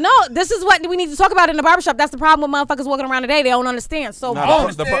 Go ahead. No, this is what we need to talk about in the barbershop. That's the problem with motherfuckers walking around today. They don't understand. So, Nah, I the- boom.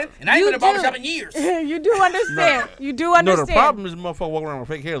 understand, and I ain't You been in a barbershop do. in years. You do understand. You do No, understand. the problem is motherfucker walking around with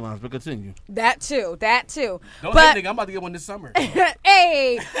fake hairlines, but continue. That too. Don't But hate nigga, I'm about to get one this summer.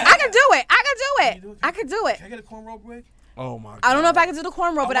 hey, I can do it. I can do it. Can I get a cornrow break? Oh my god. I don't know if I can do the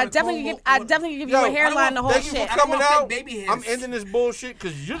cornrow, but I want a definitely cornrow- I definitely give you Yo, a hairline the whole thank you shit. for I don't coming want out. fake baby hairs. I'm ending this bullshit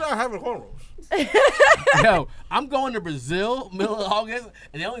because you're not having cornrows. Yo, I'm going to Brazil middle of August,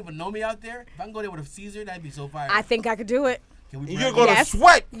 and they don't even know me out there. If I can go there with a Caesar, that'd be so fire. I think I could do it. Can we You're brag? gonna Yes.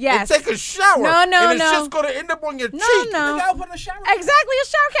 sweat Yes. and take a shower. No, and it's no. just gonna end up on your No, cheek. no. Nigga, I'll put in a shower. Exactly, a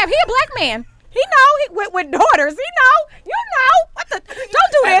shower cap. He a black man. He know. He with daughters. He know. You know. What the?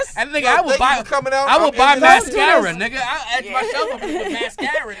 Don't do this. And nigga, Yo, I will thank buy. you for coming out. I will I'm buy ending this. mascara, nigga. I'll edge myself up with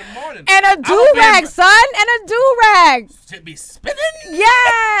mascara in the morning. And a I will do be- rag, son. And a do rag. Should be spinning.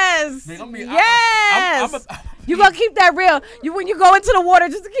 Yes. Nigga, I'm be- Yes. I'm a- You gonna keep that real. You when you go into the water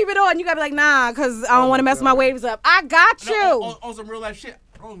just to keep it on, you gotta be like, nah, cause I don't want to mess my waves up. I got you. No, on some real life shit.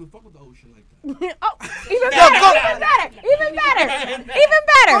 I don't even fuck with the ocean like that. Oh, even better. Even better. Go to your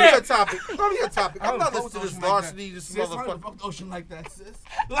Even better. topic. Go to your topic. I I'm don't not fuck with listening to the this ocean like varsity, that. this Sis, I don't motherfucker. fuck with the ocean like that, sis.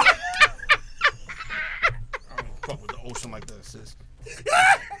 Fuck with the ocean like that, sis.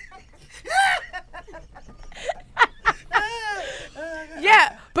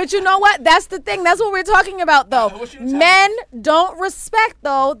 Yeah, but you know what? That's the thing. That's what we're talking about, though. what you talking Men don't respect,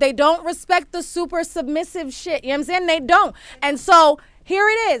 though. They don't respect the super submissive shit. You know what I'm saying? They don't. And so here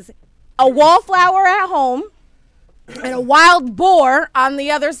it is: a wallflower at home and a wild boar on the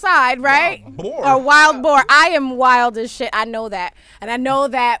other side, right? boar? A wild boar. I am wild as shit. I know that. And I know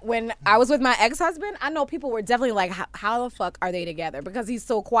that when I was with my ex-husband, I know people were definitely like, how the fuck are they together? Because he's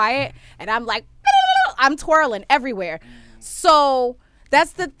so quiet. And I'm like, I'm twirling everywhere. So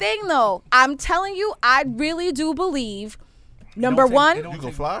that's the thing, though. I'm telling you, I really do believe, number one, You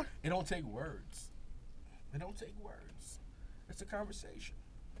gonna fly? It don't take words. It don't take words. It's a conversation.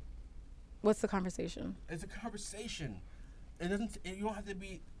 what's the conversation? It's a conversation. It doesn't. You don't have to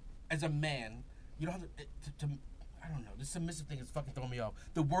be, as a man. You don't have to I don't know. This submissive thing is fucking throwing me off.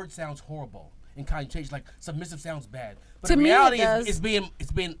 The word sounds horrible in connotation. Like submissive sounds bad, but To the me, it reality does. is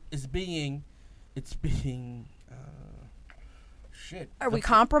being. shit. Are we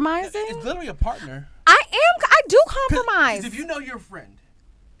compromising? It's literally a partner. I do 'Cause compromise. if you know your friend,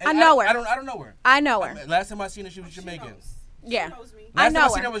 I know her. I don't know her. I know her. Last time I seen her, she was She Jamaican. knows. Yeah. She knows me. I Last know time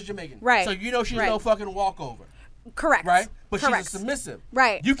I seen her. her was Jamaican. Right. So you know she's Right. no fucking walkover. Correct. Right? But Correct. she's a submissive.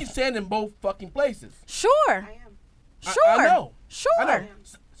 Right. You can stand in both fucking places. Sure. I am. I- Sure. I know. Sure. I know.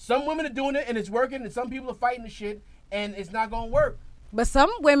 Some women are doing it and it's working, and some people are fighting the shit and it's not gonna work. But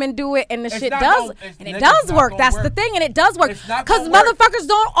some women do it and the It's shit not does, gonna- it's- and it nigga, does it's not work. gonna That's the work. thing, and it does work. It's not Because gonna work. motherfuckers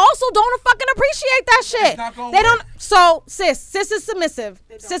don't fucking appreciate that shit. not gonna They work. don't. So sis is submissive.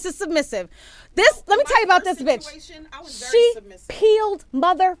 They don't. Sis is submissive. This, let me In tell you my about this first bitch. situation, I was very She submissive. peeled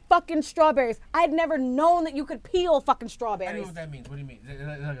motherfucking strawberries. I had never known that you could peel fucking I don't know strawberries. what that means. What do you mean? Is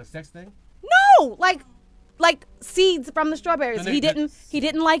it like a sex thing? No, like seeds from the strawberries. Then He they-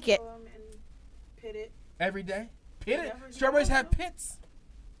 didn't like it. And pit it. Every day? Pit it? Never- Strawberries have pits.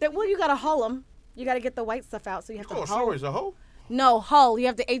 Well, you gotta hull them. You gotta get the white stuff out, so you have to Oh, hull. strawberries a hoe? No, hull. You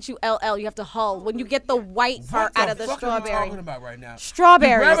have to HULL. You have to hull. When you get the white part out of the What are you talking strawberry. about right now?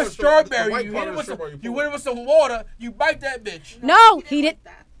 Strawberries. You grab a The strawberry, white you part hit of it the with some, strawberry you pull. hit it with some water, you bite that bitch. No, he He didn't. didn't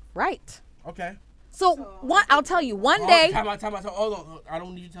like that. Right. Okay. So one, I'll tell you. One day, Time out. Hold on. I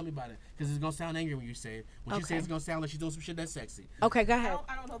don't need you to tell me about it because it's gonna sound angry when you say it. When she Okay. says it's gonna sound like she's doing some shit that's sexy. okay, go I ahead.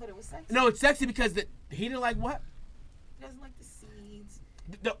 don't know that it was sexy. No, it's sexy because he didn't like what? He doesn't like the seeds.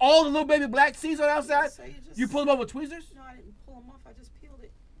 All the little baby black seeds on the outside. So You pull them up with tweezers. No, I didn't pull them off. I just peeled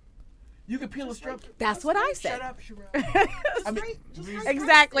it. You can peel a Just strawberry. like- That's what I said. Shut up, Sherelle. Just I mean, right- just please- right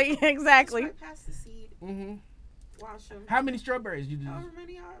Exactly. past it. Exactly. Just right past the seed. Mm-hmm. Wash them. How many strawberries you do? However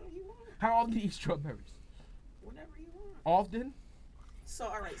many you want. How often do you eat strawberries? Whatever you want. Often? So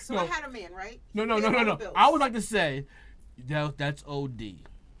all right. So No. I had a man, right? No. He paid all the bills. I would like to say that's OD.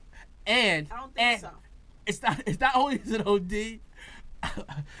 And I don't think and so. it's not only is it OD.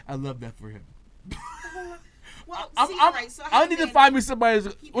 I love that for him. Well, I'm, see, I'm, all right. So I, I had a need to man, find me somebody.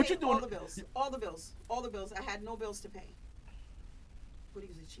 He What paid you doing? All the bills. All the bills. All the bills. I had no bills to pay. But he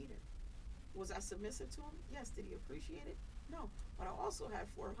was a cheater. Was I submissive to him? Yes. Did he appreciate it? No. But I also had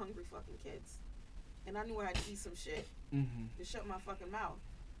 4 hungry fucking kids, and I knew I had to eat some shit Mm-hmm. to shut my fucking mouth.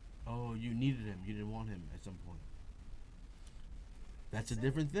 Oh, you needed him. You didn't want him at some point. That's a That's it.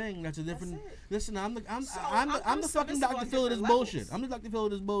 different thing. That's a different. it. Listen, I'm the So, I'm I'm the fucking submissive Dr. on Phil of this different bullshit. levels. I'm the Dr. Phil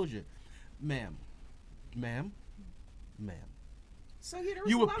of this bullshit, ma'am. So yeah, there was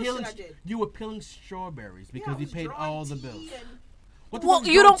You a were lot peeling. of shit I did. You were peeling strawberries Yeah, because I he was paid drawing all the tea bills. and- What the Well, fuck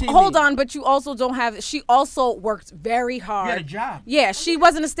does you drawing don't tea hold mean? on, but you also don't have. She also worked very You hard. had a job. Yeah, she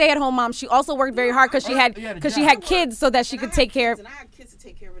wasn't a stay-at-home mom. She also worked very hard because she had You had a because she job. had kids so that she And I could had take care of. kids, and I had kids to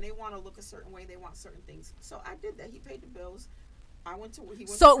take care of, and they want to look a certain way. They want certain things. So I did that. He paid the bills. I went to. He went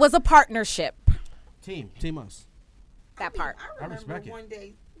So to it was a partnership. Team us. That part. I remember respect it. one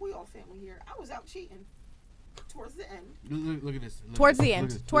day, we all family here. I was out cheating towards the end. Look at this. Look Towards at the this, end.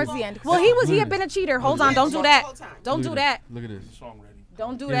 look at this, Towards look the at end. this. Well, he had Look been at a cheater. Look Hold at on, this. don't do that. The whole time. Don't this. do that. Look at this. Song ready.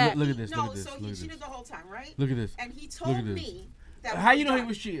 Don't do Yeah, that. Look at this. No, Look at this. so Look he at cheated this. the whole time, right? Look at this. And he Look told at this. me that. How we you know he done.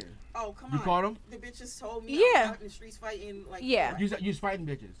 was cheating? Oh, come You on. caught him? The bitches told me. Yeah. I was out in the streets fighting. Like, Yeah. You was fighting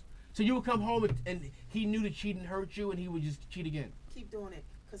bitches. So you would come home and he knew that cheating hurt you and he would just cheat again. keep doing it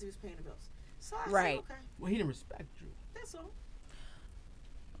because he was paying the bills. So I Right. said, okay, Well, he didn't respect you. that's all.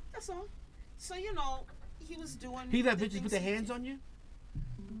 That's all. So you know, he was doing. He let the bitches put things their he hands did. on you?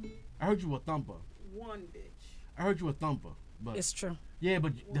 I heard you were a thumper. One bitch. I heard you were a thumper. But It's true. yeah,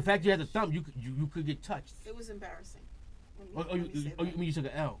 but the fact you had a thump, you could get touched. It was embarrassing. When Oh, when he said you that. mean you took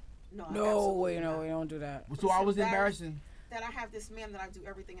an L? No, No, absolutely wait, no, not. we don't do that. So I was embarrassing. embarrassing. That I have this man that I do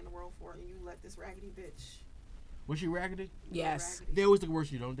everything in the world for, and you let this raggedy bitch. Was she raggedy? real Yes. raggedy, They always look worse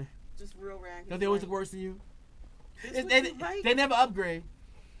than you, don't they? just real raggedy. Don't they always like, look worse than you? this They, what they, you like? they never upgrade.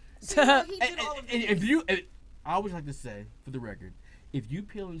 So, you know, he And, did all of and this. if you, I always like to say, for the record, if you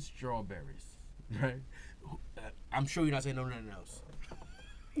peeling strawberries, right? I'm sure you're not saying no to nothing else.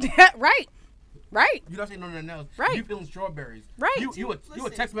 Right. Right. You're not saying no to nothing else. Right. You peeling strawberries. Right. You a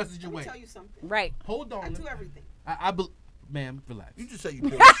Listen, text message let me away. tell you something. Right. Hold on. I do everything. Ma'am, relax. You just say you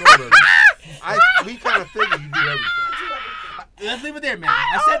peeled strawberries. We kind of figured you do everything. I do everything. Let's leave it there, man.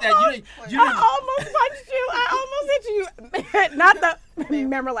 I said that. You didn't. You I didn't. almost punched you. I almost hit you. Not the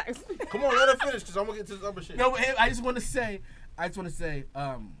remember relax. Come on, let her finish, because I'm going to get to this other shit. No, but I just want to say,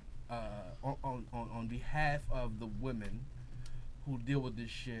 on behalf of the women who deal with this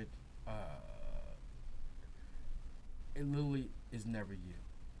shit, it literally is never you.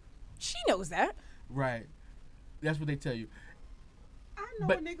 She knows that. Right. That's what they tell you. I know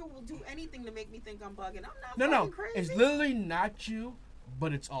But- a nigga will do anything to make me think I'm bugging. I'm not No, fucking no. crazy. It's literally not you,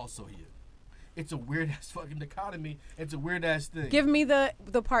 but it's also you. It's a weird ass fucking dichotomy. It's a weird ass thing. Give me the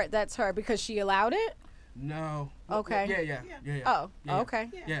part that's her because she allowed it. No. Okay. Yeah. Oh, Yeah. okay.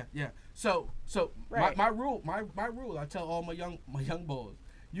 Yeah. So Right. my rule, I tell all my young boys,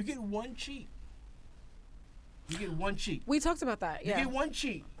 you get one cheat. You get one cheat. We talked about that. You Yeah. get one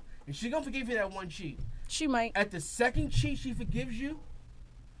cheat. And she's gonna forgive you that one cheat. She might. At the second cheat she forgives you,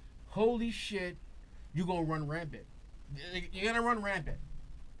 holy shit, you gonna run rampant. You're gonna run rampant.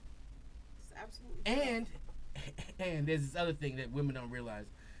 It's absolutely. And there's this other thing that women don't realize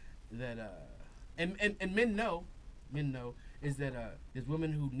that and men know is that there's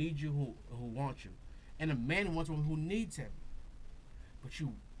women who need you who want you, and a man wants a woman who needs him. But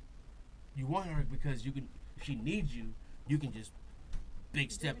you want her because you can. If she needs you, you can just big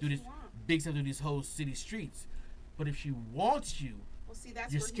step through these whole city streets. But if she wants you, Well, see,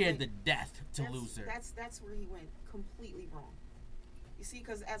 that's you're where he scared to went. death to lose her. That's where he went completely wrong. You see,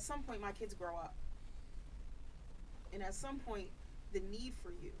 because at some point my kids grow up, and at some point the need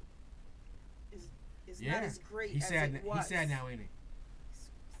for you is not as great as it was. He's sad now, ain't he?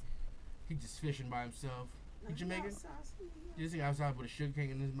 He just fishing by himself. You Jamaican? You just think outside with a sugar cane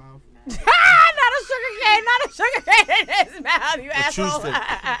in his mouth? Not a sugar cane in his mouth, you A chew asshole.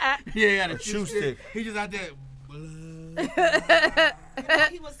 stick. Yeah, he got a chew stick. He just out there. You know,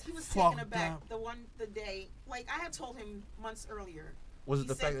 he was taken Fucked aback up. the day. Like I had told him months earlier. Was it He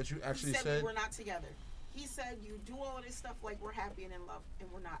the said- fact that you actually he said said? we were not together? He said you do all of this stuff like we're happy and in love,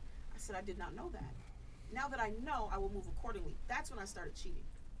 and we're not. I said I did not know that. Now that I know, I will move accordingly. That's when I started cheating.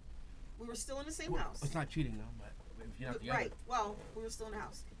 We were still in the same house. It's not cheating though, but if you're not together. Right. Well, we were still in the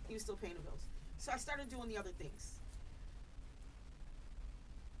house. He was still paying the bills. So I started doing the other things.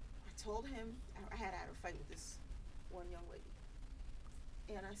 I told him I had a fight with this one young lady.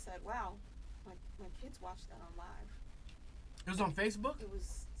 And I said, wow, my kids watched that on live. It was on Facebook? It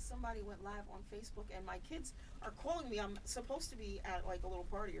was, somebody went live on Facebook and my kids are calling me. I'm supposed to be at like a little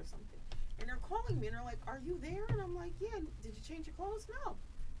party or something. And they're calling me and they're like, are you there? And I'm like, yeah. Did you change your clothes? No.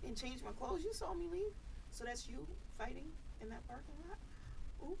 Didn't change my clothes. You saw me leave. So that's you fighting in that parking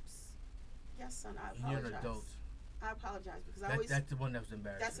lot? Oops. Yes, son, I apologize. You're an adult. I apologize because I always. That's the one that was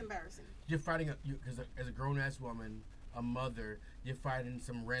embarrassing. That's embarrassing. You're fighting because as a grown ass woman, a mother, you're fighting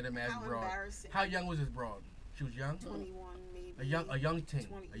some random ass How broad. embarrassing. How young was this broad? She was young. 21 maybe. A young teen.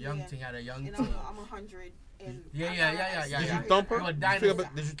 20, A young yeah. teen had a young And teen. I'm 100. And Yeah. Did you Yeah. thump her? You a Did you, dinosaur.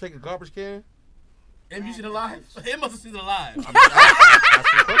 did you take a garbage can? Have you seen it live? It must have seen it live. That's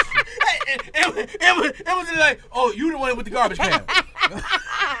the question. It was like, oh, you the one with the garbage can.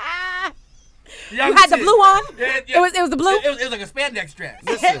 You had the blue on? Yeah. It was the blue? It was like a spandex dress.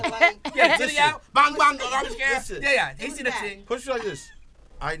 Listen, Yeah, titty Listen. out, bang bang, garbage can. Listen. Yeah. It He was seen the bad. thing. put it like this.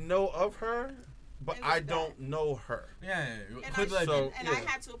 I know of her, but It was I bad. don't know her. Yeah. And, Clip I, like- So- and yeah. I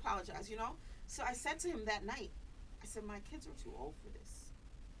had to apologize, you know? So I said to him that night, I said, my kids are too old for this.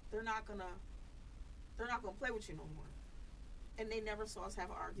 They're not gonna play with you no more. And they never saw us have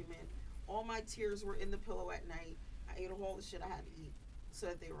an argument. All my tears were in the pillow at night. I ate all the shit I had to eat so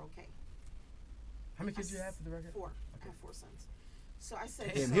that they were okay. How many kids do you have for the record? 4. I have 4 sons. So I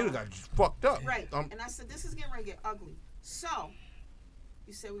said, And so, he got fucked up. right. And I said, this is getting ready to get ugly. So,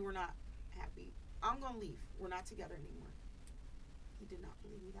 you said we were not happy. I'm going to leave. We're not together anymore. He did not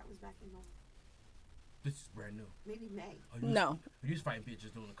believe me. That was back in This is brand new. maybe May. Oh, you No. You was fighting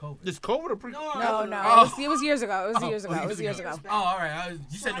bitches during the COVID. This COVID or pre? No. No. Oh. It was years ago. It was Oh, years ago. oh, It was years ago. back. Oh, all right.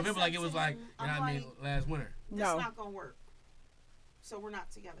 You So said I November said like it was to like, him, you know what I mean, last winter. This No. not going to work. So we're not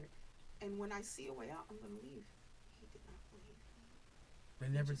together. And when I see a way out, I'm going to leave. He did not believe me. They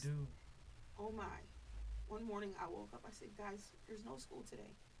never just- do. Oh my. One morning I woke up. I said, guys, there's no school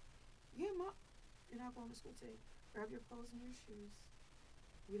today. Yeah, Mom. You're not going to school today. Grab your clothes and your shoes.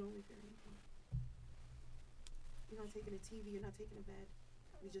 We don't live here anymore. You're not taking a TV. You're not taking a bed.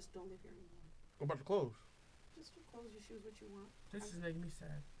 We just don't live here anymore. What about the clothes? Just your clothes, your shoes, what you want. This is making me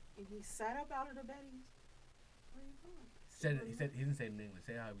sad. And he sat up out of the bed. Where are you going? I He didn't say it in English.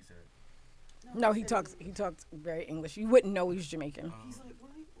 Say how he said it. No, he said- talked very English. You wouldn't know he was Jamaican. He's like,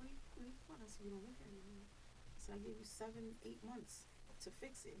 where are you going? I said, we don't live here anymore. I said, I gave you 7-8 months to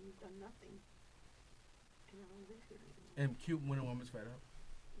fix it, and you've done nothing. And I don't live here anymore. And cute when a woman's fed up.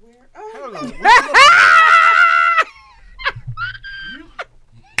 Where? Hell no.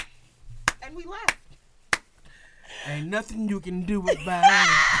 And we left. Ain't nothing you can do about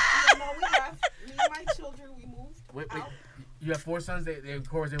it. No, we left. Me and my children, we moved Wait. out. You have 4 sons. They of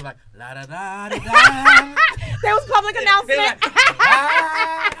course they were like la da da da da. There was public They announcement. like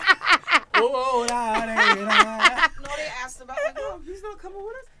oh da da da. No, they asked about like, oh, he's not coming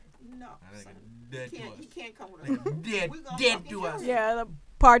with us. No, son. Dead to He us. can't come with us. Dead We gonna dead fucking to kill us. him. Yeah, the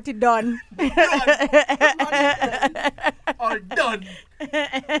party done. Are done.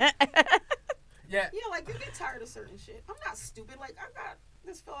 Yeah. Yeah, like you get tired of certain shit. I'm not stupid. Like I got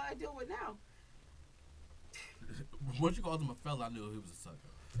this fella I deal with now. Once you called him a fella, I knew he was a sucker.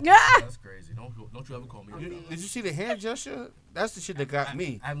 Yeah. That's crazy. Don't you ever call me. Did you see the hand gesture? That's the shit that got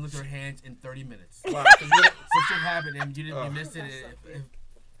me. I haven't looked at her hands in 30 minutes. Wow, 'cause you- Some shit happened and you missed it.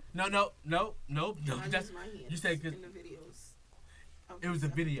 No. I That's, use my hands you said 'cause in the videos. it was the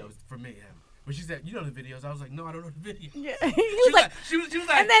videos for me. But she said, you know the videos. I was like, no, I don't know the videos. Yeah. He was like, she was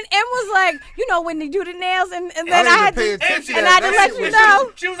like, and then M was like, you know, when they do the nails, and then didn't I even had pay to, attention and to I that. had to That let shit you was-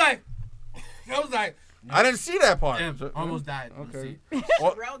 know. she was like, I was like, I didn't see that part. almost died. Okay. See?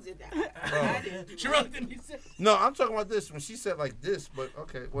 Sherelle did that. I didn't do She that. really didn't say. No, I'm talking about this when she said like this, but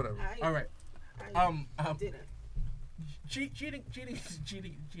okay, whatever. All right. I didn't. Cheating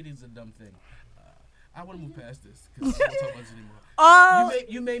is a dumb thing. I want to move past this because I don't talk about this anymore. Oh,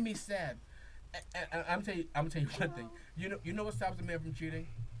 You made me sad. I'm gonna tell you one thing. You know what stops a man from cheating?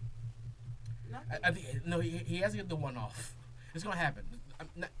 Nothing. I think no. He has to get the one off. It's gonna happen.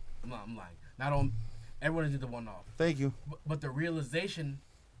 I'm lying. Not on. Everyone is the one off. Thank you. But the realization.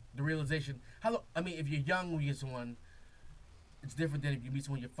 I mean, if you're young when you get someone, it's different than if you meet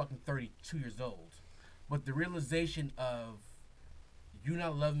someone you're fucking 32 years old. But the realization of you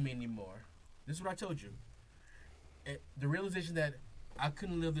not loving me anymore. This is what I told you. The realization that I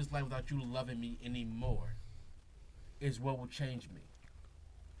couldn't live this life without you loving me anymore is what will change me.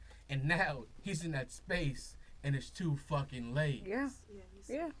 And now he's in that space and it's too fucking late. yeah, Yeah, he's,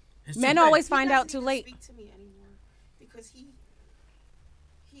 yeah. It's too Men late. always He find out doesn't too even late. Speak to me anymore because he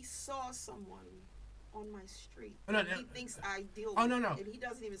saw someone on my street. Oh, no, and no. he thinks I deal. Oh, with no, it, no. And he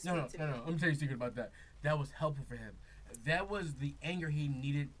doesn't even speak No. to me. Let me tell you a secret about that. That was helpful for him. That was the anger he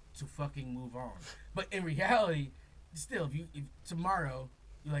needed to fucking move on. But in reality, still, if tomorrow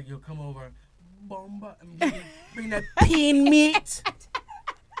you'll come over, bomba, and bring that pea meat,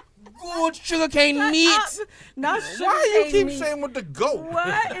 good sugarcane meat. Not Why you keep saying with the goat?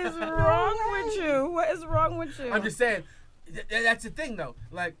 What is wrong with you? What is wrong with you? I'm just saying, that's the thing though.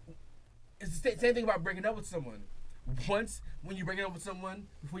 Like, it's the same thing about breaking up with someone. Once when you break up with someone,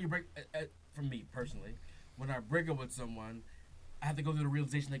 before you break, for me personally, when I break up with someone, I have to go through the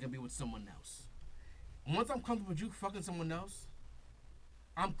realization they're gonna be with someone else. Once I'm comfortable with you fucking someone else,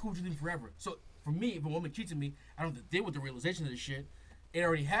 I'm cool with you forever. So for me, if a woman cheats on me, I don't have to deal with the realization of this shit. It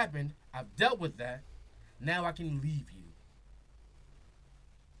already happened. I've dealt with that. Now I can leave you.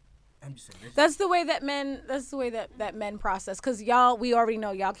 I'm just saying. That's the way that men. That's the way that men process. Cause y'all, we already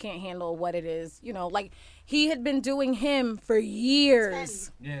know y'all can't handle what it is. You know, like he had been doing him for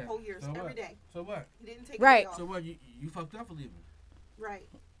years. Yeah. Whole years, So every what? day. So what? He didn't take Right. a day off. So what? You fucked up for leaving. Right.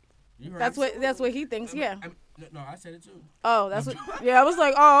 You right. That's what he thinks. Yeah. No, I said it too. Oh, that's what. Yeah, I was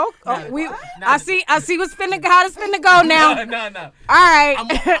like, oh, Nah, we. nah, I see what's finna how it's finna go now. No. All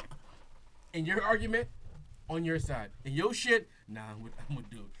right. In your argument, on your side. In your shit, nah, I'm with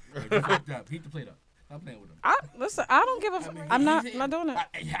dude. Like, you fucked up. Heat the plate up. I'm playing with him. Listen, I don't give a. I'm not doing it.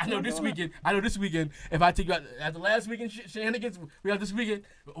 I know this weekend. If I take you out at the last weekend shenanigans, we have this weekend.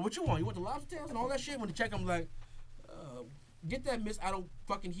 What you want? You want the lobster tails and all that shit? When the check, I'm like, get that miss. I don't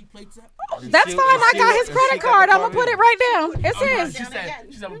fucking heat plates up. That's fine. I got his credit card. I'm gonna put it right down. It's Oh, no, his. she Down said, again.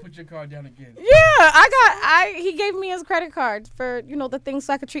 I'm gonna put your card down again. Yeah, he gave me his credit card for the things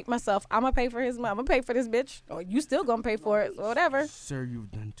so I could treat myself. I'm gonna pay for his. I'm gonna pay for this bitch. Or you still gonna pay for it? So whatever. Sir,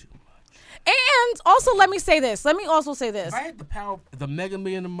 you've done too much. And also, let me say this. Let me also say this. If I had the power, the Mega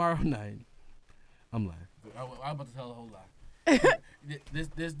Million tomorrow night, I'm lying. I'm about to tell a whole lie.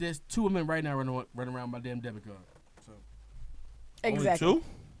 There's two women right now running around my damn debit card. So Exactly.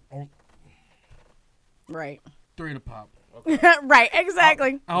 Only two? Right. 3 in a pop. Right.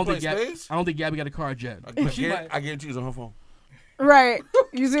 Exactly. I don't play think Gabby, spades? I don't think Gabby got a card yet. I But she might. guarantee it's on her phone. Right.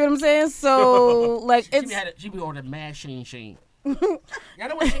 You see what I'm saying? So like it's. She be ordering mad Sheen. Y'all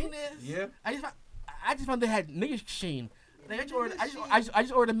know what Sheen is? Yeah. I just found they had niggas Sheen. Like, I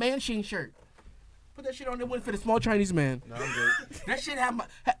just ordered a man Sheen shirt. Put that shit on. It wouldn't fit a small Chinese man. No, I'm good. That shit had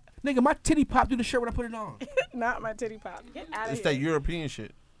nigga, my titty popped through the shirt when I put it on. Not my titty pop. Get out of It's here. that European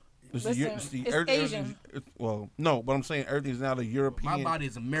shit. Listen, it's Asian. Well, no, but I'm saying everything's now the European. My body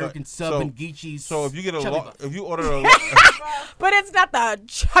is American So- sub and Geechees. So if you get chubby buff. if you order a But it's not the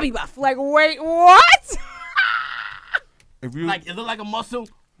chubby buff. Like, wait, what? if you Like it look like a muscle,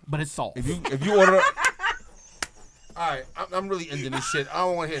 but it's soft. if you order. All right, I'm really ending this shit. I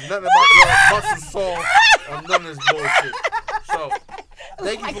don't want to hear nothing about your muscle sauce or none of this bullshit. So,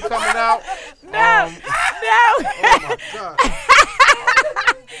 thank you for coming out. No. Oh my god.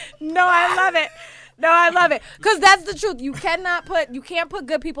 No, I love it. No, I love it. Because that's the truth. You can't put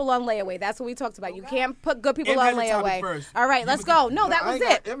good people on layaway. That's what we talked about. You can't put good people Em on had the topic layaway. first. All right, let's go. No, that I was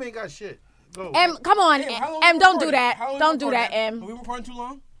ain't it. Em ain't got shit. Go. M, come on, Hey, how long M, we don't do recording? that. How long we Don't do recording? that, M. Are we recording too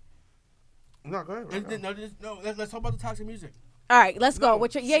long? No, go ahead. Right now. Let's talk about the toxic music. All right, let's go. No,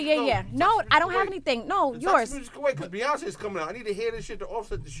 What's your, no, yeah. No, Toxic I don't Music have Away. anything. No, The yours. Toxic Music Away, because Beyonce's coming out. I need to hear this shit to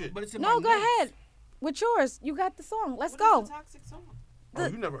offset the shit. But it's in No, my go notes. ahead. With yours, you got the song. Let's What go. is a toxic song? Oh,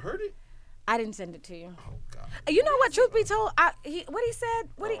 you never heard it? I didn't send it to you. Oh God. You know what? Truth be told, what he said.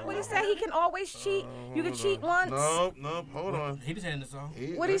 What he said? He can always cheat. You can cheat once. No, hold on. He just in the song.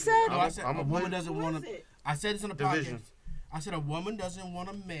 What he said? No, I said I'm a a woman doesn't Who want is to. it? I said this on the Division. podcast. I said a woman doesn't want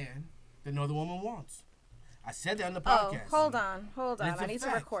a man that no other woman wants. I said that on the Oh, podcast. hold on. It's I a need to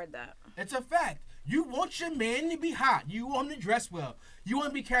fact. record that. It's a fact. You want your man to be hot. You want him to dress well. You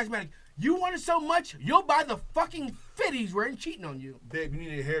want him to be charismatic. You want it so much, you'll buy the fucking fit he's wearing cheating on you. Babe, you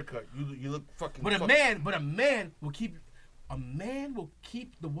need a haircut. You look fucking. But a man will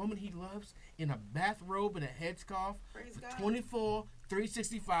keep the woman he loves in a bathrobe and a headscarf Praise for God. 24,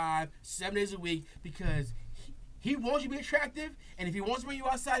 365, 7 days a week because he wants you to be attractive, and if he wants to bring you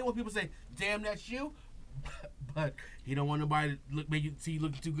outside, he wants people to say, "Damn, that's you," but he don't want nobody to make you see you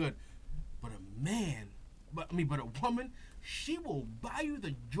looking too good. But a man, but a woman, she will buy you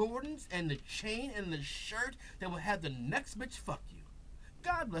the Jordans and the chain and the shirt that will have the next bitch fuck you.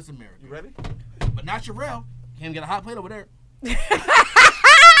 God bless America. You ready? But not Sherelle. Can't get a hot plate over there.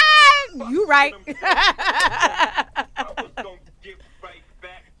 You right. I was gonna get right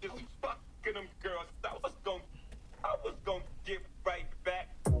back. Just fucking them girls. I was gonna get right back.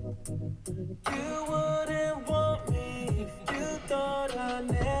 You wouldn't want me if you thought I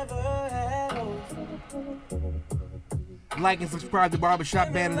never had hope. Like and subscribe to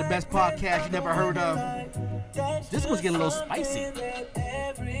Barbershop Band and the best podcast you never heard of. This one's getting a little spicy.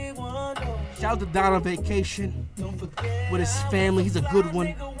 Shout out to Don on vacation with his family. He's a good one.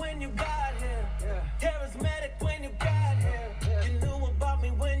 When you got here, charismatic when you got here. You knew about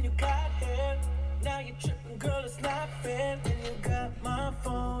me when you got here. Now you're tripping, girl, it's not fair. And you got my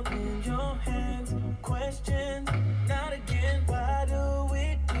phone in your hands. Questions, not again. Why do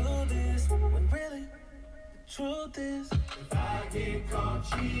we do this when really the truth is? If I get caught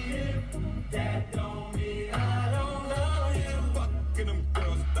cheating, that don't mean I don't love you. Fucking them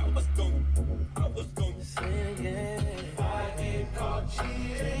girls. I was gonna Say it again. If I get caught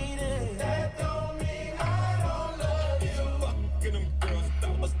cheating, that don't mean I don't love you. fucking them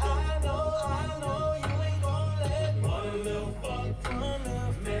girls. I know you ain't gonna let one little fuck, one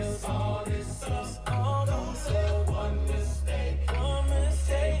little mess all this up. All don't say one mistake,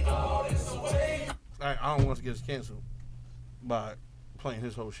 all this away. I don't want to get us canceled by playing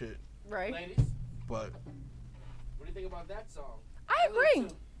his whole shit, Right. Ladies, but what do you think about that song? I agree.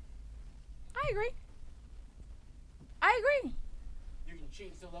 I agree. You can cheat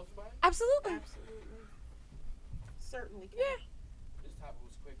and still love somebody? Absolutely. Absolutely. Certainly. Yeah. This topic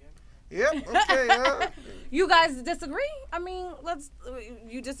was quick, yep, okay, yeah. You guys disagree? I mean,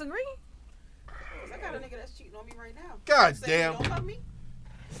 you disagree? 'Cause I got a nigga that's cheating on me right now. God Say damn. You don't love me?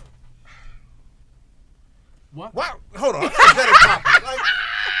 What? Wow, hold on. That's a better topic. Like,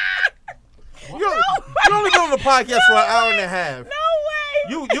 you only been on the podcast for an hour and a half. No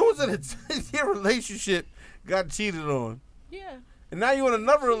way. You was in a 10-year relationship, got cheated on, Yeah. and now you in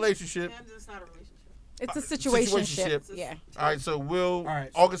another relationship. And it's not a relationship. It's a situationship. situationship. Yeah. All right, so Will, All right.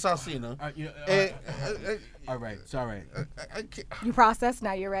 August Alsina. And, all right, it's all right. I can't, You process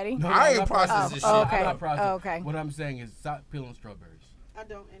now. You're ready. No, I I'm ain't not processing processing this Oh, shit. okay. I'm not processing. Oh, okay. What I'm saying is stop peeling strawberries. I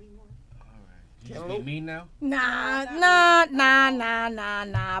don't anymore. All right. You just being mean now? Nah.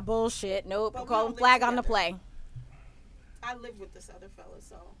 Bullshit. Nope. But we Call don't live flag on the together. play. I live with this other fella,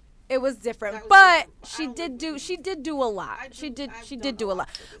 so It was different, That was but different. I she don't did live do with she him. did do a lot. I She do- did I've she done did a do a lot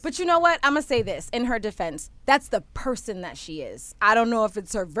lot. for this But you know what? I'm gonna say this in her defense. That's the person that she is. I don't know if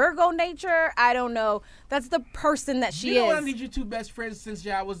it's her Virgo nature. I don't know. That's the person that she You know what I is. need you two best friends since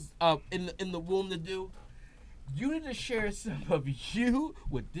y'all was in the womb to do? You need to share some of you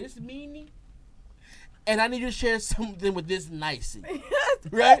with this meanie, and I need you to share something with this nicey.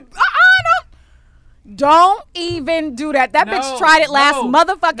 Right? Don't even do that. That No, bitch tried it last no,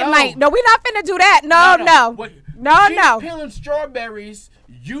 motherfucking no. night. No, we not finna do that. No. What- No, she's no. peeling strawberries.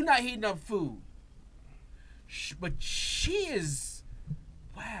 You not heating up food. But she is.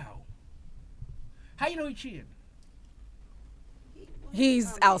 Wow. How you know he cheated? He's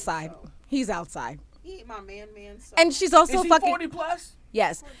my man, outside. so. He's outside. He ain't my man, so. And she's also Is he fucking 40 plus?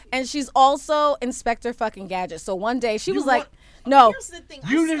 yes. And she's also Inspector fucking Gadget. So one day she was You like, want- no. Here's the thing.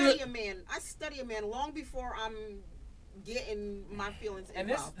 You I didn't- study a man. I study a man long before I'm getting my feelings And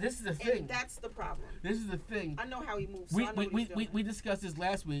involved. this is the thing. And that's the problem. This is the thing. I know how he moves. So We, I know we, what we, he's we, doing. we discussed this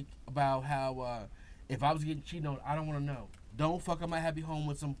last week about how if I was getting cheated on, I don't want to know. Don't fuck up my happy home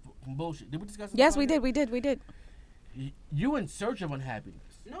with some bullshit. Did we discuss this? Yes, on we the did. We did. We did. podcast? You in search of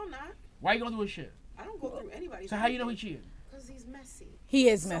unhappiness. No, I'm not. Why you going through his shit? I don't go through anybody's. So how you know he cheated? Because he's messy. He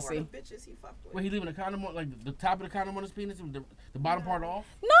is So are messy. the bitches he fucked with. Wait, he leaving a condom on, like the top of the condom on his penis, and the bottom part off?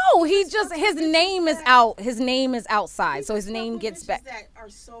 No, he just his name is out. His name is outside, He so his fucked name with gets bitches back. that are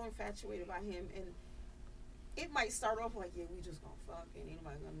so infatuated by him, and it might start off like, yeah, we just gonna fuck, and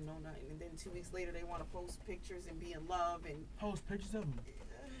anybody gonna know nothing, and then 2 weeks later they want to post pictures and be in love, and Post pictures of him.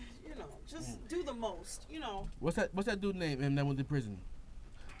 you know, just do the most, you know. What's that dude name? Him that went to prison.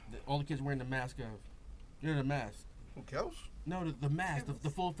 All the kids wearing the mask of. You know the mask. Who cares? No, the mask, the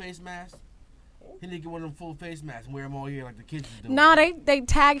full face mask. He need to get one of them full face masks and wear them all year like the kids is doing. No, they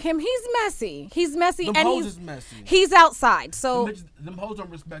tag him. He's messy. He's messy, Them and hoes he's is messy. he's outside. So Them hoes don't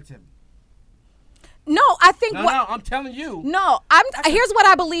respect him. no, I think No, what. no, I'm telling you. No, here's what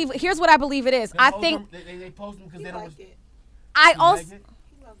I believe. Here's what I believe it is. Them I hoes think don't- they post them because He they don't. like it. I You also like it?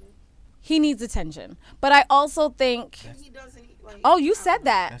 He love it. he needs attention, but I also think. And he doesn't. Like, Oh, you I said don't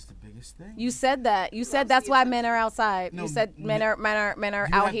know. that. That's the biggest thing. You said that. You said loves that's the why attention. men are outside. No, You said men are You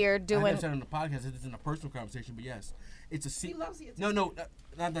out have- here I doing. never said it on the podcast. It's in a personal conversation, but yes, it's a He secret. loves the No,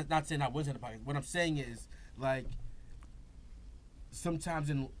 attention. not saying I was in the podcast. What I'm saying is like sometimes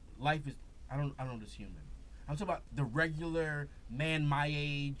in life is I don't know this human. I'm talking about the regular man my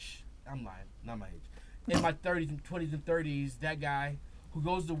age. I'm lying, not my age. In my 30s and 20s and 30s, that guy who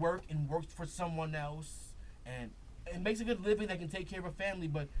goes to work and works for someone else and makes a good living that can take care of a family,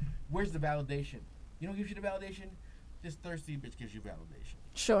 but where's the validation? You know who gives you the validation? This thirsty bitch gives you validation.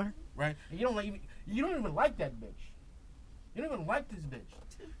 Sure. Right? And you don't even like that bitch. You don't even like this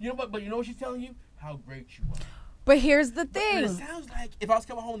bitch. You know, but you know what she's telling you? How great you are. But here's the And thing. it sounds like if I was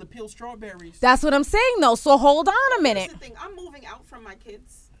coming home to peel strawberries. That's what I'm saying though. So hold on a minute. Here's the thing. I'm moving out from my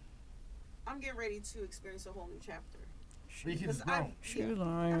kids. I'm getting ready to experience a whole new chapter. Your kids is Because grown. She I got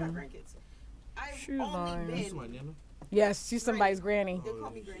lying. grandkids. I've She only lying. This is been. my nana. Yes, she's somebody's granny. They call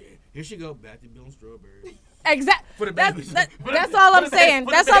me granny. Here she go, back to peeling strawberries. Exactly. For the babies. That's all I'm saying.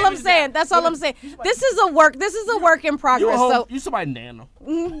 That's all I'm saying. That's all I'm saying. This is a work in You progress. a home, So you somebody nana.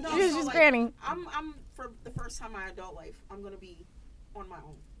 No, she's so, just like, granny. I'm for the first time in my adult life, I'm gonna be on my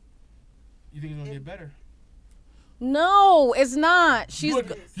own. You think it's gonna get better? No, it's not. She's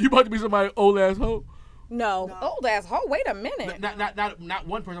You about to be somebody old ass hoe. no old ass hoe. Wait a minute. Not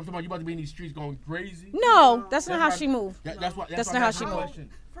one person. I'm talking about you about to be in these streets going crazy. No, that's not That's how why- she moved. That's why. That's why not I'm how asking she the moved. question.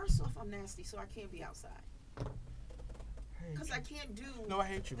 First off, I'm nasty, so I can't be outside. Because I can't do No, I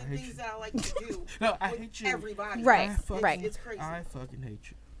hate you. the I hate things you. that I like to do No, I with hate you. everybody. Right, It's- It's crazy. I fucking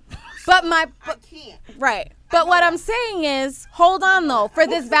hate you. But I can't. right. But what I'm saying is, hold on though, for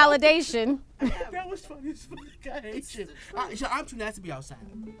this validation. That was funny as fuck. I hate you. I'm too nasty to be outside.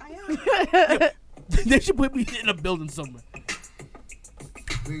 I am. They should put me in a building somewhere.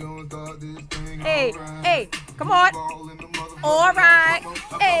 We gonna start this thing. Hey, alright. hey, come on. Ball in the motherfucker. All right.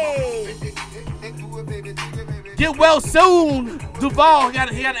 Hey. Do it, baby, do it, baby. Get well soon. Duval, he had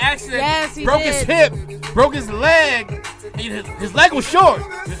an accident. Yes, he broke his did. hip, broke his leg. His leg was short.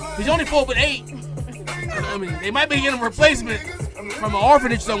 He's only 4'8". I mean, they might be getting a replacement from an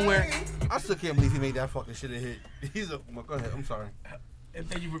orphanage somewhere. I still can't believe he made that fucking shit and hit. He's a. Well, go ahead. I'm sorry. And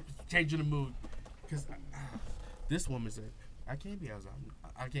thank you for changing the mood. Because this woman said, I can't be outside.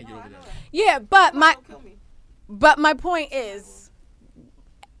 I can't get over that. Yeah, but Don't kill me. my point is,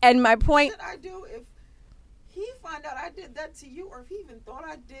 and my point. What should I do if he find out I did that to you, or if he even thought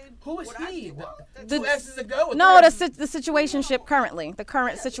I did? Who is what I he? did? Well, that's The- Two S's to go. No, the situationship currently, the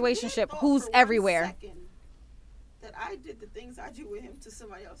current Yeah, if he situationship. thought Who's for 1 everywhere? second that I did the things I do with him to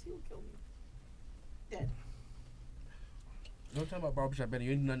somebody else, he would kill me. Dead. Don't talk about barbershop Benny.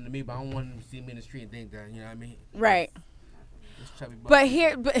 You ain't nothing to me, but I don't want him to see me in the street and think that, you know what I mean? Right. This chubby butt. But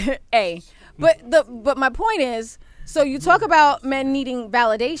here, but my point is, so you talk about men needing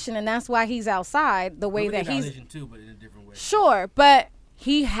validation, and that's why he's outside the way We that need he's. validation too, but in a different way. Sure, but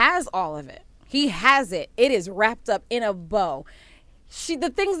he has all of it. He has it. It is wrapped up in a bow. The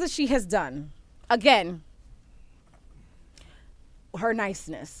things that she has done, again, her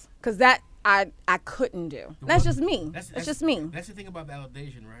niceness, because that I couldn't do. That's just me. That's just me. That's the thing about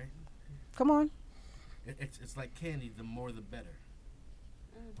validation, right? Come on. It's like candy. The more, the better.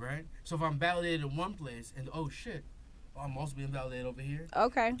 Right? So if I'm validated in one place, and oh shit, I'm also being validated over here.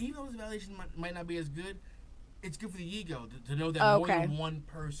 Okay. Even though this validation might not be as good, it's good for the ego to know that more Okay. than one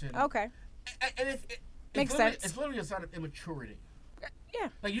person. Okay. And it's Makes literally- sense. It's literally a sign of immaturity. Yeah.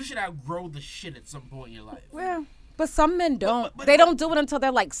 Like you should outgrow the shit at some point in your life. Well, but some men don't. but- They don't do it until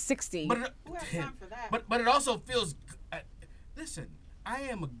they're like 60. But it, Who has time for that? but it also feels. Listen, I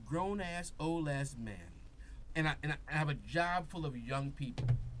am a grown ass old ass man and I have a job full of young people.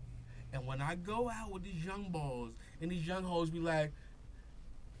 And when I go out with these young boys and these young hoes be like,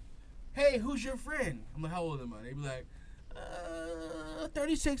 "Hey, who's your friend?" I'm like, "How old am I?" They be like,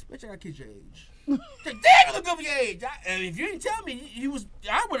 36. Bitch, I got kids your age. Like, damn, you look good for your age. And if you didn't tell me,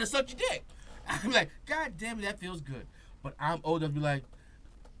 I would have sucked your dick. I'm like, God damn it, that feels good. But I'm old enough to be like,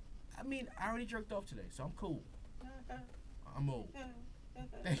 I mean, I already jerked off today, so I'm cool. I'm old.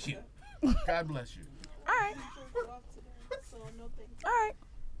 Thank you. God bless you. All right. So no thanks. All right.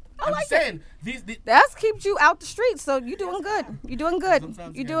 I I'm like just saying, these That's keeps you out the streets, so you doing good. You doing good.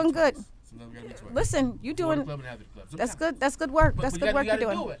 sometimes You you gotta doing be good. twice. Sometimes we gotta be twice. Listen, you Go to the doing. club and have the club. That's Sometimes. good. That's good work. But That's you good gotta- work you you're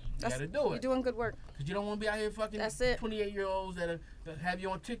gotta doing. do it. You That's, gotta do You're it. doing good work. Because you don't want to be out here fucking That's it. 28-year-olds that have you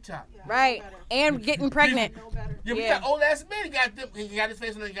on TikTok. Yeah, I Right. know better. And getting pregnant. No better. Yeah, we Yeah. got old ass men. He got his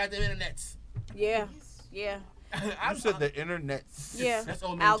face on the goddamn internets. Yeah. Yeah. You said the internet. Yeah. That's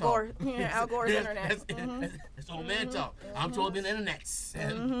old man Al talk. Gore. Yeah, Al Gore's Yeah, internet. That's old man talk. I'm told in the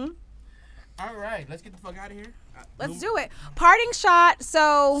internets. All right, let's get the fuck out of here. Let's do it. Parting shot.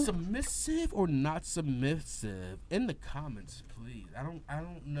 So Submissive or not submissive? In the comments, please. I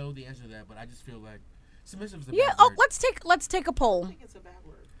don't know the answer to that, but I just feel like submissive is a yeah. bad Oh, word. let's take a poll. I think it's a bad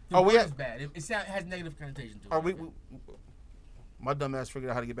word. The Oh, we word have- is bad. It has negative connotation to it. Are we my dumb ass figured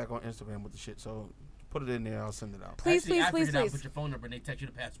out how to get back on Instagram with the shit, so put it in there. I'll send it out. Please, Actually, I please, figured out, please. Put your phone number and they text you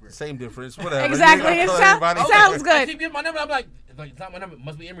the password. Same difference. Whatever. Exactly. You It gotta tell everybody. sounds I good. keep getting my number. I'm like, it's not my number. It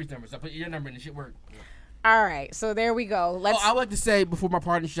must be Emery's number. So I put your number and the shit worked. All right. So there we go. Let's. I would like to say before my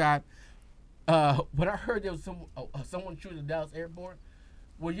parting shot, when I heard there was someone shooting at the Dallas airport,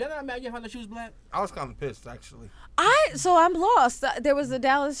 were you not mad you found out she was black? I was kind of pissed actually. I'm lost. There was a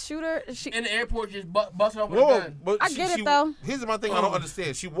Dallas shooter. In the airport, just busted off with a Whoa, gun. but I get it, though. Here's my thing. I don't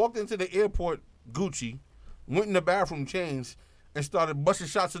understand. She walked into the airport Gucci, went in the bathroom, changed, and started busting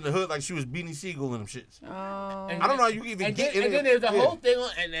shots in the hood like she was Beanie Siegel and them shits. Oh. And I don't know how you even and get then, in and then there. there was a Yeah. whole thing,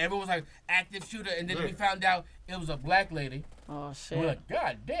 and everyone was like, active shooter, and then Yeah. we found out it was a black lady. Oh We're shit. like,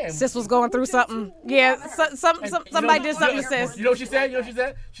 God damn. Sis was going through something. Yeah. And Somebody you know- did something to you know- sis. You know what she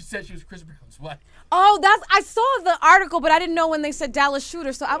said? She said she was Chris Brown's wife. Oh, I saw the article, but I didn't know when they said Dallas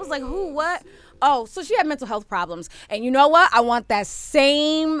shooter. So I was like, who, what? Oh, so she had mental health problems. And you know what? I want that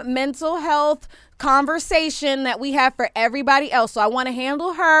same mental health conversation that we have for everybody else. So I want to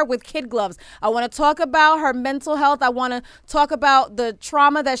handle her with kid gloves. I want to talk about her mental health. I want to talk about the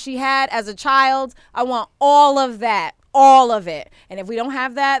trauma that she had as a child. I want all of that. All of it. And if we don't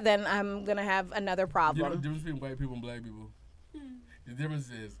have that, then I'm going to have another You know the problem. difference between white people and black people? The difference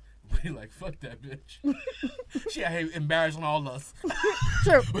is we like, fuck that bitch. She out here embarrassing all us.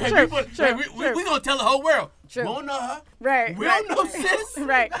 True, Like, true, we, true, we gonna tell the whole world. True. We don't know her. Right, We right, don't know sis.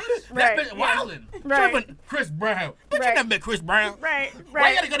 right, That right, bitch wildin'. Right. Tripping Chris Brown. Bitch, Right. you never met Chris Brown. Right, Why right.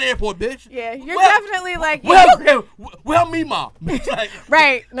 you gotta go to the airport, bitch? Yeah, you're Well- definitely like, Well, me, mom. Like,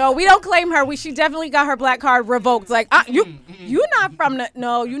 right. No, we don't claim her. She definitely got her black card revoked. Like, you're not from the,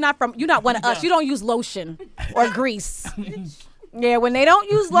 no, you're not one of us. You don't use lotion or grease. Yeah, when they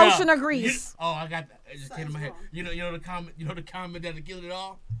don't use lotion nah, or grease. I got that. It just came to my head. You know the comment that killed it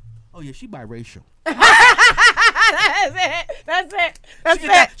all? Oh yeah, she biracial. That's it. That's it. That's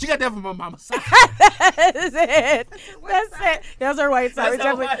it. She got that from my mama's side. That's it. That's it. That's her white side. That's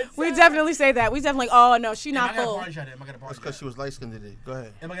her white We side. definitely say that. We definitely, oh no, she Am not I got a full. party shot? Am I got a That's party because shot? she was light skinned today. Go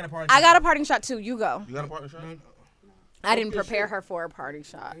ahead. Am I got a party I shot? got a parting shot too. You go. You got a partner shot? I didn't prepare her for a party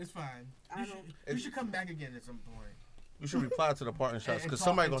shot. It's fine. You should come back again at some point. You should reply to the partner shots And because talk-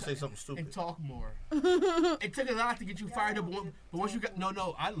 somebody and gonna say talk- something stupid. And talk more. It took a lot to get you fired up, but once you got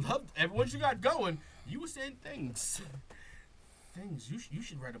I loved every once you got going, you were saying things. You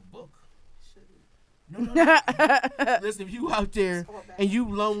should write a book. No. Listen, if you out there and you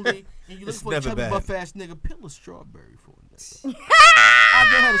lonely and you looking It's for a never chubby bad. buff ass nigga, peel a strawberry for a nigga.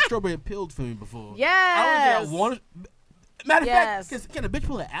 I've never had a strawberry peeled for me before. Yes. I don't think I want. Matter of Yes. fact, can a bitch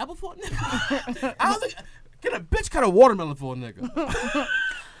pull an apple for a nigga? I don't think. Can a bitch cut a watermelon for a nigga?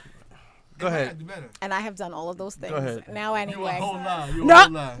 Go ahead. Do better. And I have done all of those things. ahead. Now You a anyway. whole lie. You a No,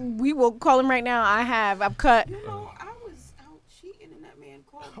 whole lie. we will call him right now. I've cut. You know, I was out cheating and that man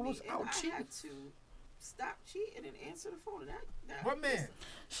called I was me and out I cheating? had to stop cheating and answer the phone. And that What man?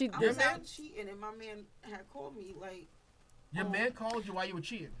 She I Your was man? out cheating and my man had called me like, Your man called you while you were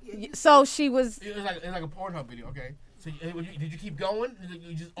cheating. yeah, you so she was It was like a Pornhub video. Okay. So did you keep going? Did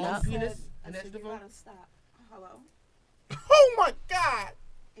you just on No. the penis I and said, that's the you phone? gotta stop. Hello? Oh my God.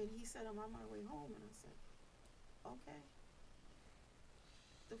 And he said, I'm on my way home. And I said, okay.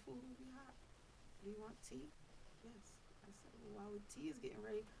 The food will be hot. Do you want tea? Yes. I said, well, while the tea is getting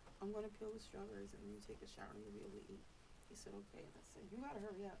ready, I'm going to peel the strawberries and then you take a shower and you'll be able to eat. He said, okay. And I said, you got to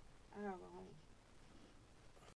hurry up. I got to go home.